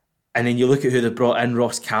 And then you look at who they brought in.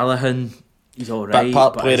 Ross Callaghan, he's all right.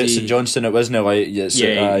 Part player at St Johnstone, it wasn't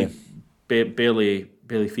like barely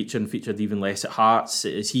featured even less at Hearts.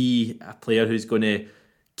 Is he a player who's going to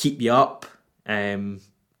keep you up?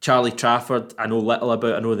 Charlie Trafford, I know little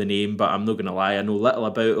about. I know the name, but I'm not going to lie, I know little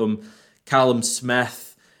about him. Callum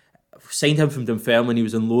Smith, signed him from Dunfermline. He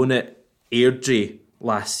was on loan at Airdrie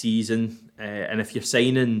last season. And if you're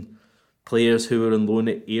signing players who were on loan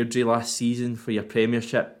at Airdrie last season for your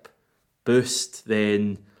Premiership boost,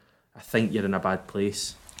 then I think you're in a bad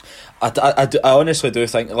place. I honestly do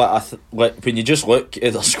think like when you just look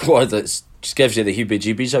at the squad, it just gives you the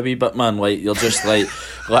heebie-jeebies a wee bit, man. Like you're just like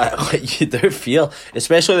you do feel,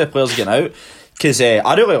 especially the players getting out, because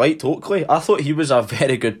I really liked Oakley. I thought he was a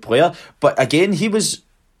very good player, but again he was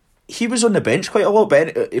on the bench quite a lot,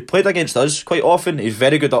 but he played against us quite often. He's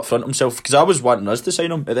very good up front himself, because I was wanting us to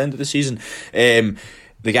sign him at the end of the season. The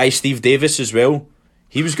guy Steve Davis as well,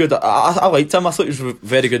 he was good. I liked him. I thought he was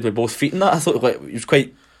very good with both feet and that. I thought he was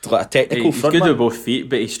quite like a technical he's front good man. with both feet,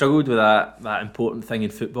 but he struggled with that important thing in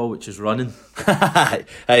football, which is running.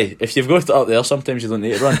 Hey, if you've got it up there, sometimes you don't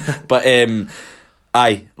need to run. But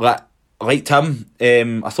I liked him.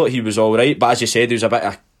 I thought he was all right, but as you said, he was a bit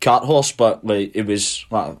of a cart horse. But like it was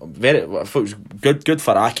I thought it was good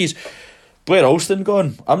for Accies. Blair Alston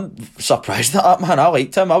gone. I'm surprised at that, man. I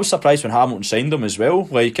liked him. I was surprised when Hamilton signed him as well.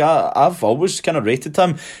 Like I've always kind of rated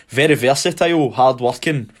him. Very versatile, hard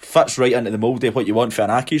working, fits right into the mould of what you want for an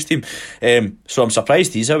Accies team. So I'm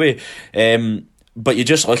surprised he's away. But you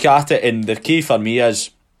just look at it, and the key for me is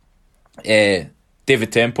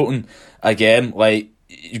David Templeton again. Like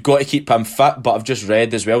you've got to keep him fit, but I've just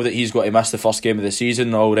read as well that he's got to miss the first game of the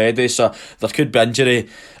season already, so there could be injury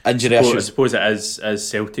issues. I suppose it is as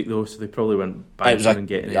Celtic though, so they probably weren't banking and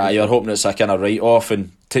getting it. Yeah, you're hoping it's a kind of write-off,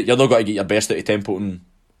 and you're not going to get your best out of Templeton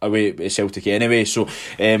away at Celtic anyway, so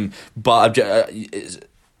but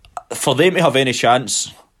for them to have any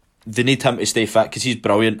chance, they need him to stay fit, because he's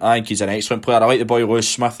brilliant. I think he's an excellent player. I like the boy Lewis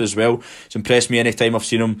Smith as well. It's impressed me any time I've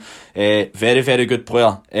seen him. Very, very good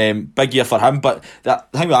player. Big year for him. But the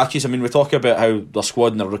thing with Accies, I mean, we talk about how their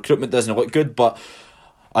squad and their recruitment doesn't look good, but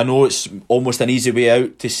I know it's almost an easy way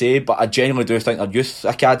out to say, but I genuinely do think their youth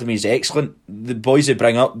academy is excellent. The boys they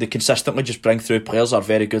bring up, they consistently just bring through players that are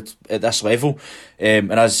very good at this level. And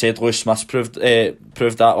as I said, Lewis Smith proved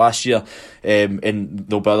that last year. And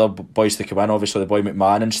there'll be other boys to come in. Obviously, the boy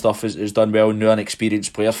McMahon and stuff has done well, new and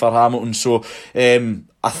experienced player for Hamilton. So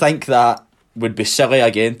I think that would be silly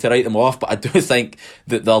again to write them off, but I do think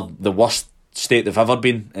that they're the worst state they've ever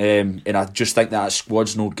been. And I just think that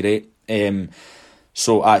squad's not great.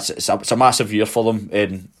 So it's a massive year for them,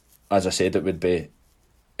 and as I said, it would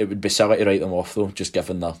be silly to write them off though, just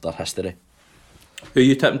given their history. Who are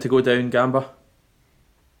you tipping to go down, Gamba?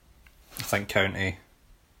 I think County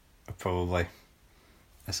are probably.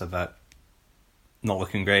 It's a bit not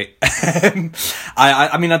looking great.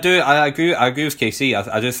 I mean, I agree with KC.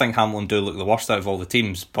 I do think Hamilton do look the worst out of all the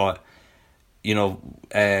teams, but you know,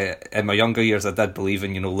 in my younger years, I did believe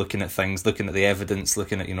in, you know, looking at things, looking at the evidence,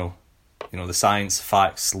 looking at you know the science,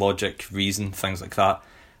 facts, logic, reason, things like that.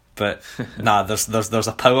 But nah, there's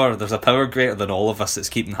a power greater than all of us that's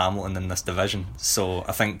keeping Hamilton in this division. So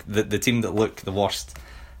I think the team that look the worst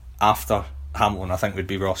after Hamilton, I think, would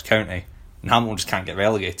be Ross County, and Hamilton just can't get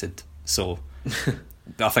relegated. So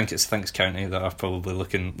I think it's County that are probably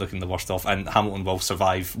looking the worst off, and Hamilton will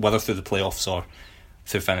survive, whether through the playoffs or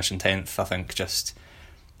through finishing 10th. I think just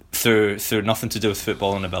through nothing to do with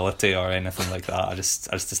football and ability or anything like that. I just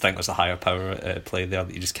think there's a higher power at play there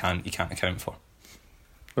that you can't account for.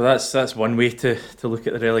 Well, that's one way to look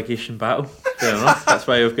at the relegation battle. Fair enough. That's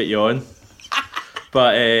why I've got you on.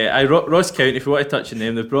 But Ross County, if you want to touch on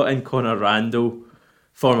them, they've brought in Connor Randall,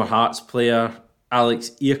 former Hearts player,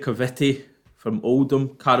 Alex Iacovitti from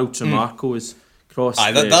Oldham, Carol Tremarco is crossed.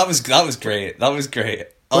 That was great. That was great.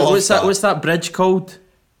 What's that bridge called?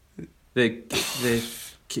 The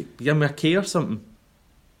give me a K or something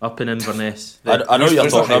up in Inverness. I know what you're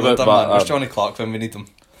talking about, but where's Johnny Clark when we need them?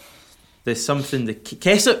 There's something, the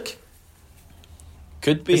Keswick.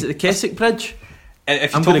 Could be. Is it the Keswick Bridge?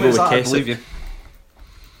 If I'm going to go with I Keswick. believe you.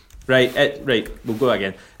 Right, we'll go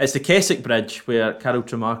again. It's the Keswick Bridge where Carol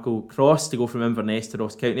Tremarco crossed to go from Inverness to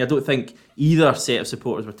Ross County. I don't think either set of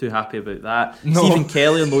supporters were too happy about that. No. Stephen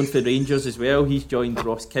Kelly on loan for Rangers as well. He's joined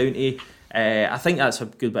Ross County. I think that's a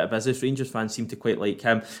good bit of business. Rangers fans seem to quite like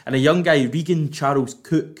him. And a young guy, Regan Charles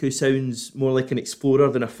Cook, who sounds more like an explorer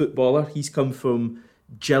than a footballer. He's come from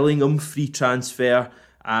Gillingham, free transfer,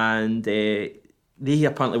 and they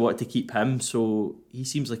apparently wanted to keep him, so he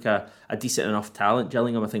seems like a decent enough talent.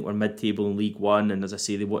 Gillingham, I think, were mid-table in League One, and as I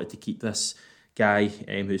say, they wanted to keep this guy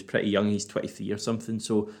who's pretty young. He's 23 or something,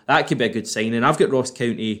 so that could be a good signing. I've got Ross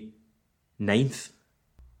County 9th,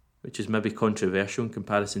 which is maybe controversial in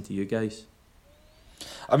comparison to you guys.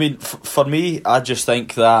 I mean, for me, I just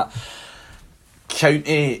think that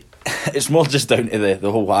County, it's more just down to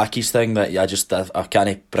the whole Accies thing that I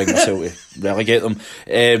can't bring myself to relegate them.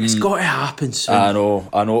 It's got to happen soon. I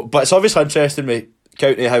know, but it's obviously interesting with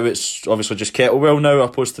County how it's obviously just Kettlewell now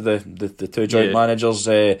opposed to the two joint managers.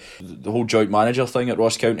 The whole joint manager thing at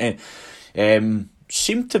Ross County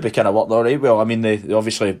seemed to be kind of working all right. Well, I mean, they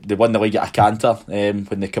won the league at a canter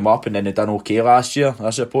when they come up, and then they done okay last year,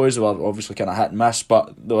 I suppose. They were obviously kind of hit and miss,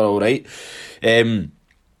 but they were all right.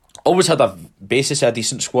 Always had a basis of a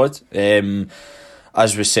decent squad.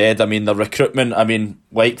 As we said, I mean, the recruitment, I mean,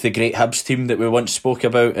 like the great Hibs team that we once spoke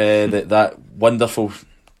about, that wonderful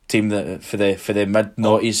team that for the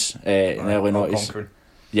mid-noughties and early noughties.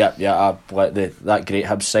 Yeah, that great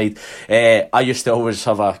Hibs side. I used to always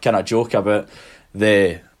have a kind of joke about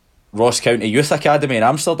the Ross County Youth Academy in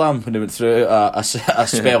Amsterdam when they went through a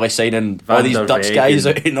spell of signing all these Dutch guys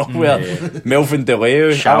out of nowhere. Melvin De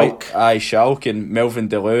Leeuw, Schalk and Melvin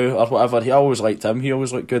De Leeuw or whatever. I always liked him. He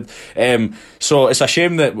always looked good. So it's a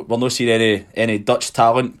shame that we're not seeing any Dutch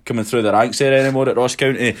talent coming through the ranks there anymore at Ross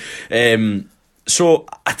County. So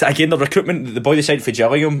again, the recruitment, the boy they signed for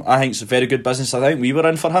Gillingham, I think it's a very good business. I think we were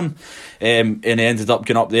in for him, and he ended up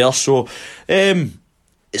going up there. So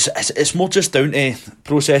it's more just down to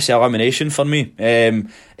process of elimination for me.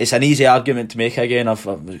 It's an easy argument to make again of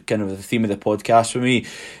kind of the theme of the podcast for me,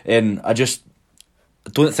 and I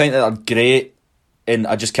don't think that they're great and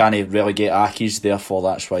I just can't really get Accies, therefore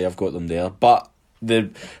that's why I've got them there. But the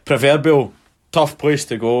proverbial tough place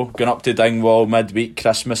to go, going up to Dingwall midweek,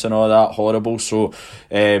 Christmas and all that, horrible. So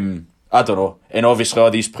I don't know. And obviously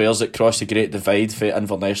all these players that cross the Great Divide from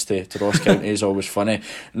Inverness to Ross County is always funny.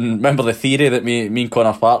 And remember the theory that me and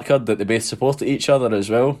Connor Park had, that they both supported each other as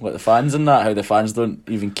well, like the fans and that, how the fans don't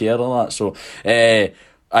even care and that. So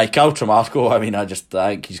Cal Tremarco, I mean, I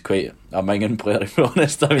think he's quite a minging player, to be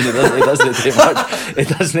honest. I mean, he doesn't do much. He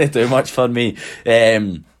doesn't do much for me.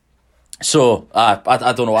 So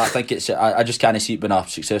I don't know. I think I just can't see it being a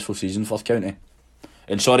successful season for County.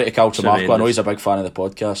 And sorry to Cal Tremarco, I know he's a big fan of the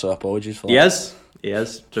podcast, so apologies for that. He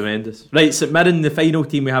is tremendous. Right, St Mirren, the final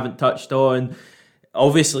team we haven't touched on.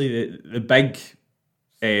 Obviously, the big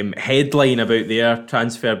headline about their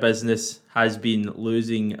transfer business has been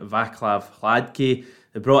losing Vaclav Hladky.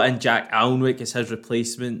 They brought in Jack Alnwick as his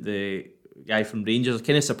replacement, the guy from Rangers. I was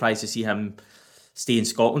kind of surprised to see him stay in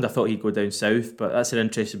Scotland. I thought he'd go down south, but that's an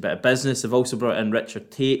interesting bit of business. They've also brought in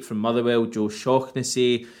Richard Tate from Motherwell, Joe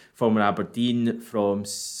Shaughnessy, former Aberdeen, from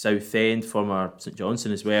Southend, former St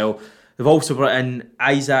Johnstone as well. They've also brought in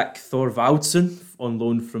Isaac Thorvaldsson on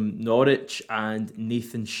loan from Norwich and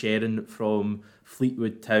Nathan Sherrin from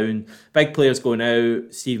Fleetwood Town. Big players going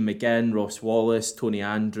out: Stephen McGinn, Ross Wallace, Tony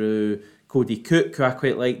Andrew, Cody Cook, who I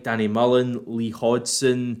quite like, Danny Mullen, Lee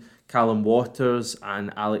Hodson, Callum Waters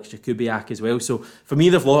and Alex Jakubiak as well. So for me,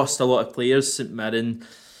 they've lost a lot of players, St Mirren.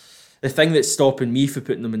 The thing that's stopping me from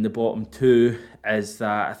putting them in the bottom two is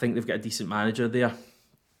that I think they've got a decent manager there.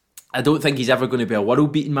 I don't think he's ever going to be a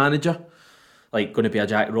world-beating manager, like going to be a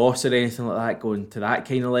Jack Ross or anything like that, going to that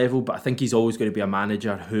kind of level, but I think he's always going to be a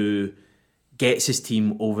manager who gets his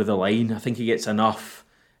team over the line. I think he gets enough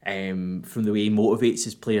from the way he motivates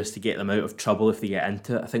his players to get them out of trouble if they get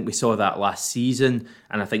into it. I think we saw that last season,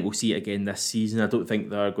 and I think we'll see it again this season. I don't think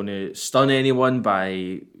they're going to stun anyone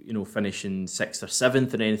by finishing 6th or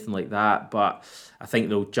 7th or anything like that, but I think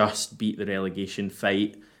they'll just beat the relegation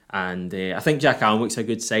fight. And I think Jack Alnwick's a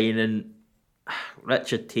good signing.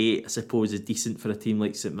 Richard Tate, I suppose, is decent for a team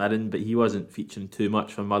like St Mirren, but he wasn't featuring too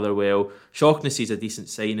much for Motherwell. Shaughnessy's a decent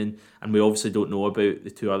signing, and we obviously don't know about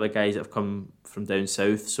the two other guys that have come from down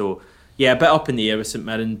south. So, yeah, a bit up in the air with St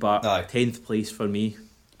Mirren, but 10th place for me.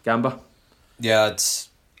 Gamba? Yeah,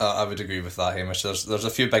 I would agree with that, Hamish. There's a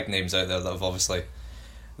few big names out there that have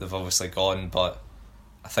obviously gone, but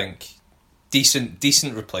I think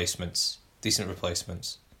decent replacements.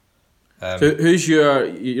 So who's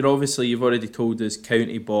you're obviously, you've already told us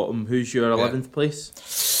County bottom. Who's your 11th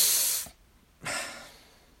place?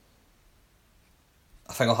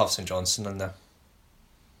 I think I'll have St Johnstone in there.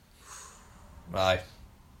 Aye.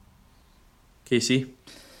 KC?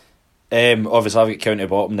 Obviously I've got County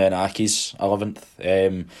bottom, then Accies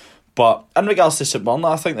 11th. But in regards to St Mirren,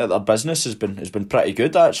 I think that their business has been pretty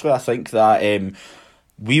good actually. I think that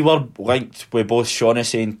we were linked with both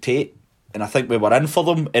Shaughnessy and Tate, and I think we were in for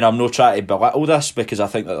them, and I'm not trying to belittle this because I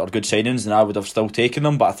think that they're good signings and I would have still taken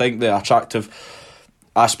them, but I think the attractive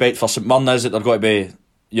aspect for St Mirren is that they're going to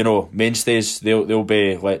be, mainstays. They'll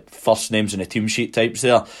be like first names in the team sheet types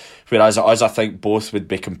there, whereas I think both would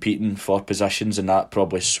be competing for positions, and that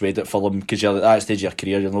probably swayed it for them because you're at that stage of your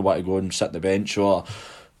career, you'll know what to go and sit on the bench or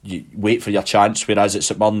you wait for your chance, whereas at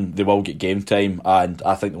St Mirren they will get game time, and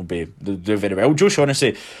I think they'll do very well. Joe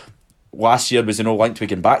Shaughnessy last year was linked with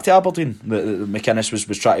getting back to Aberdeen. McInnes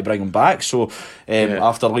was trying to bring him back, so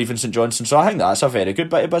after leaving St Johnstone, so I think that's a very good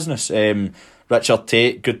bit of business. Richard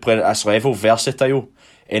Tate, good player at this level, versatile,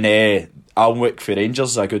 and Alnwick for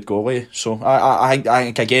Rangers is a good goalie. So I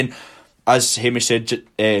think again, as Hamish said,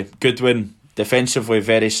 Goodwin defensively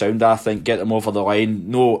very sound. I think get them over the line.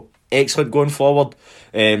 No excellent going forward,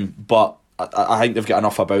 but I think they've got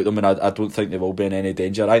enough about them, and I don't think they will be in any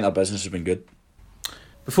danger. I think their business has been good.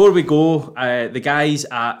 Before we go, the guys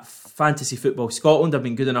at Fantasy Football Scotland have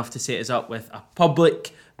been good enough to set us up with a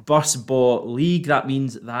public bus ball league. That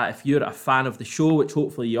means that if you're a fan of the show, which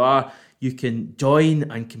hopefully you are, you can join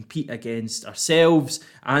and compete against ourselves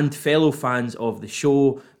and fellow fans of the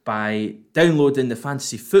show by downloading the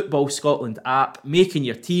Fantasy Football Scotland app, making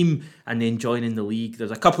your team, and then joining the league.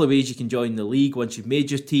 There's a couple of ways you can join the league. Once you've made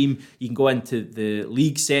your team, you can go into the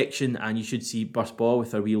league section and you should see Bus Ball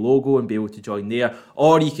with a wee logo and be able to join there.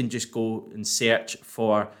 Or you can just go and search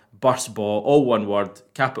for Bus Ball, all one word,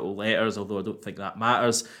 capital letters, although I don't think that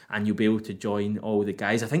matters, and you'll be able to join all the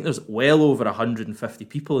guys. I think there's well over 150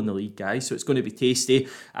 people in the league, guys, so it's going to be tasty,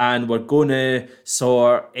 and we're going to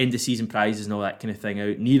sort end of season prizes and all that kind of thing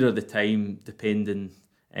out nearer the time, depending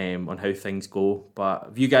on how things go. But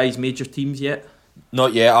have you guys made your teams yet?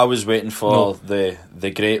 Not yet. I was waiting for the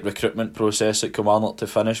great recruitment process at Kilmarnock to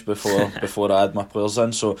finish before I had my players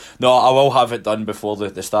in. So no, I will have it done before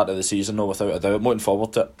the start of the season, no, without a doubt. I'm looking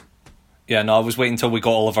forward to it. Yeah, no, I was waiting until we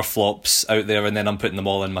got all of our flops out there, and then I'm putting them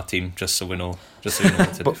all in my team, just so we know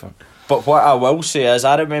what to do for. But what I will say is,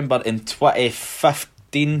 I remember in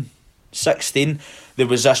 2015-16 there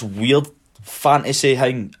was this weird fantasy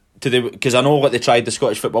thing because I know they tried the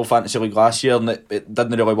Scottish Football Fantasy League last year and it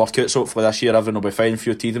didn't really work out, so hopefully this year everyone will be fine, a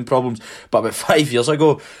few teething problems. But about 5 years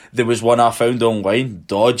ago there was one I found online,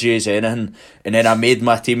 dodgy as anything, and then I made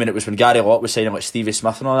my team, and it was when Gary Lott was signing like Stevie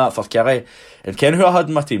Smith and all that for Kerry, and ken who I had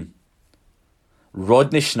in my team?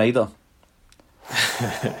 Rodney Schneider.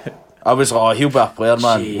 I was like, he'll be a player,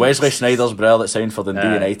 man. Jeez. Wesley Sneijder's brother that signed for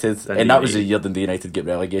Dundee United. Dundee And that was the United. year Dundee United get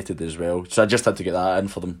relegated as well. So I just had to get that in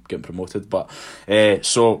for them getting promoted. But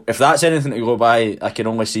so if that's anything to go by, I can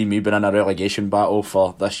only see me being in a relegation battle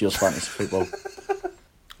for this year's fantasy football.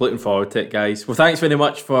 Looking forward to it, guys. Well, thanks very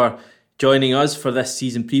much for joining us for this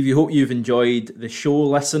season preview. Hope you've enjoyed the show,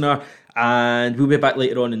 listener. And we'll be back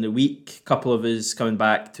later on in the week. A couple of us coming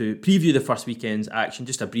back to preview the first weekend's action.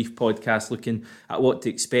 Just a brief podcast looking at what to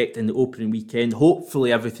expect in the opening weekend.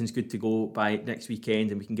 Hopefully everything's good to go by next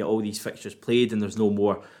weekend and we can get all these fixtures played and there's no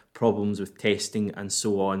more problems with testing and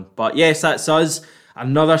so on. But yes, that's us.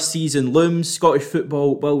 Another season looms. Scottish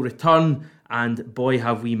football will return, and boy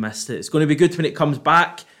have we missed it. It's going to be good when it comes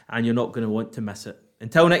back, and you're not going to want to miss it.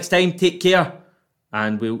 Until next time, take care,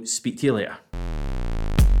 and we'll speak to you later.